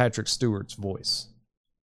Sir Patrick Stewart's voice.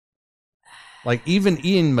 Like even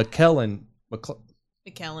Ian McKellen.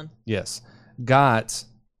 Yes. Got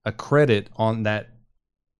a credit on the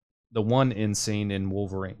one end scene in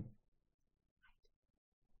Wolverine.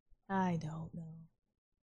 I don't know.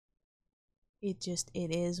 It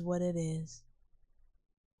is what it is.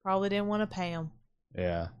 Probably didn't want to pay him.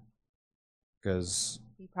 Yeah. Because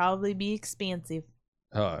He'd probably be expensive.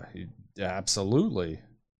 absolutely.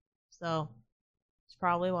 So, that's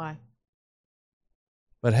probably why.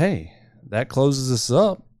 But hey, that closes us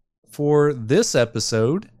up for this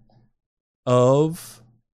episode of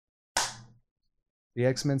the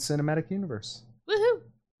X-Men Cinematic Universe. Woohoo!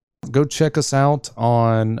 Go check us out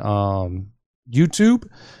on YouTube.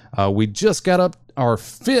 We just got up our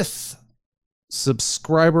 5th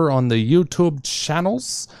subscriber on the YouTube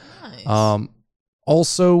channels. Nice.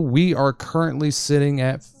 Also, we are currently sitting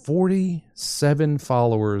at 47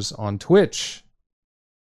 followers on Twitch.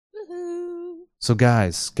 Woohoo! So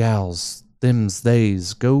guys, gals, thems,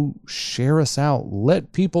 theys, go share us out.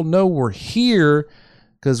 Let people know we're here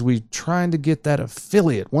because we're trying to get that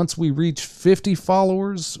affiliate. Once we reach 50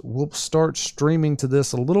 followers, we'll start streaming to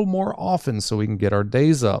this a little more often so we can get our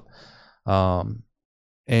days up.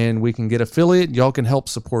 And we can get affiliate. Y'all can help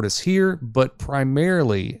support us here. But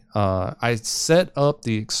primarily, I set up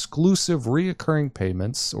the exclusive reoccurring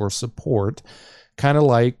payments or support, kind of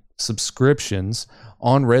like subscriptions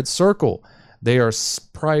on Red Circle. They are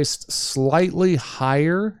priced slightly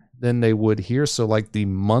higher than they would here. So like the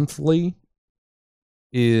monthly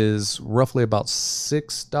is roughly about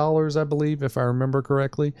 $6, I believe, if I remember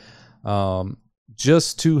correctly,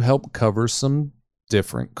 just to help cover some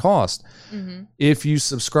different cost. Mm-hmm. If you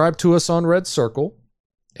subscribe to us on Red Circle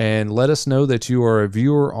and let us know that you are a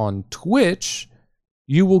viewer on Twitch,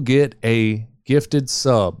 you will get a gifted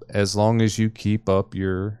sub as long as you keep up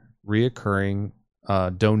your reoccurring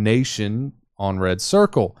donation on Red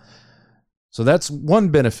Circle. So that's one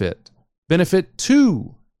benefit. Benefit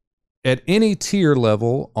 2, at any tier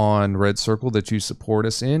level on Red Circle that you support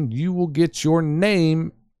us in, you will get your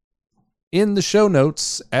name in the show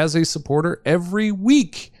notes as a supporter every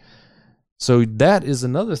week. So that is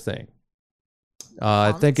another thing.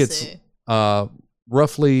 I think it's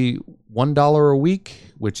roughly $1 a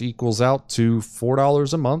week, which equals out to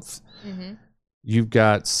 $4 a month. Mm-hmm. You've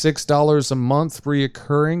got $6 a month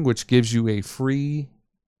reoccurring, which gives you a free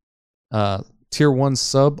tier 1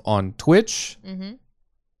 sub on Twitch. Mm-hmm.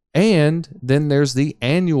 And then there's the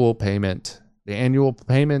annual payment. The annual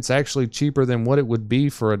payment's actually cheaper than what it would be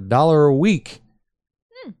for $1 a week.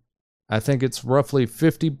 I think it's roughly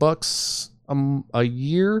 $50 a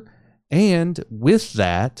year. And with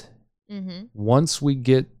that, once we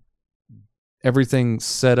get everything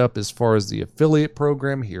set up as far as the affiliate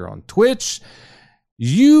program here on Twitch,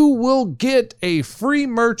 you will get a free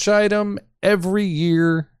merch item every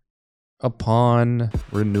year upon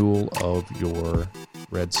renewal of your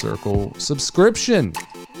Red Circle subscription.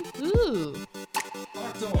 Ooh.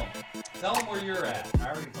 Tell them where you're at. I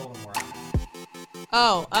already told them where I'm at.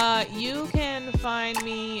 Oh, you can find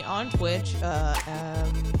me on Twitch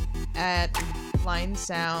at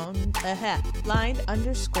blind_sound.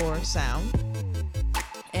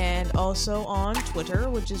 And also on Twitter,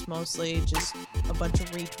 which is mostly just a bunch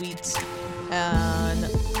of retweets, on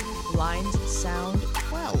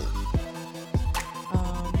blindsound12.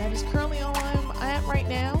 That is currently all I'm at right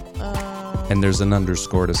now. And there's an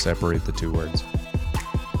underscore to separate the two words.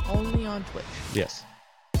 Only on Twitch. Yes.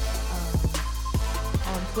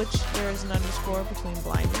 On Twitch, there is an underscore between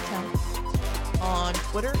blind and sound. On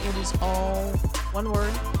Twitter, it is all one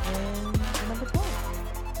word and the number 12.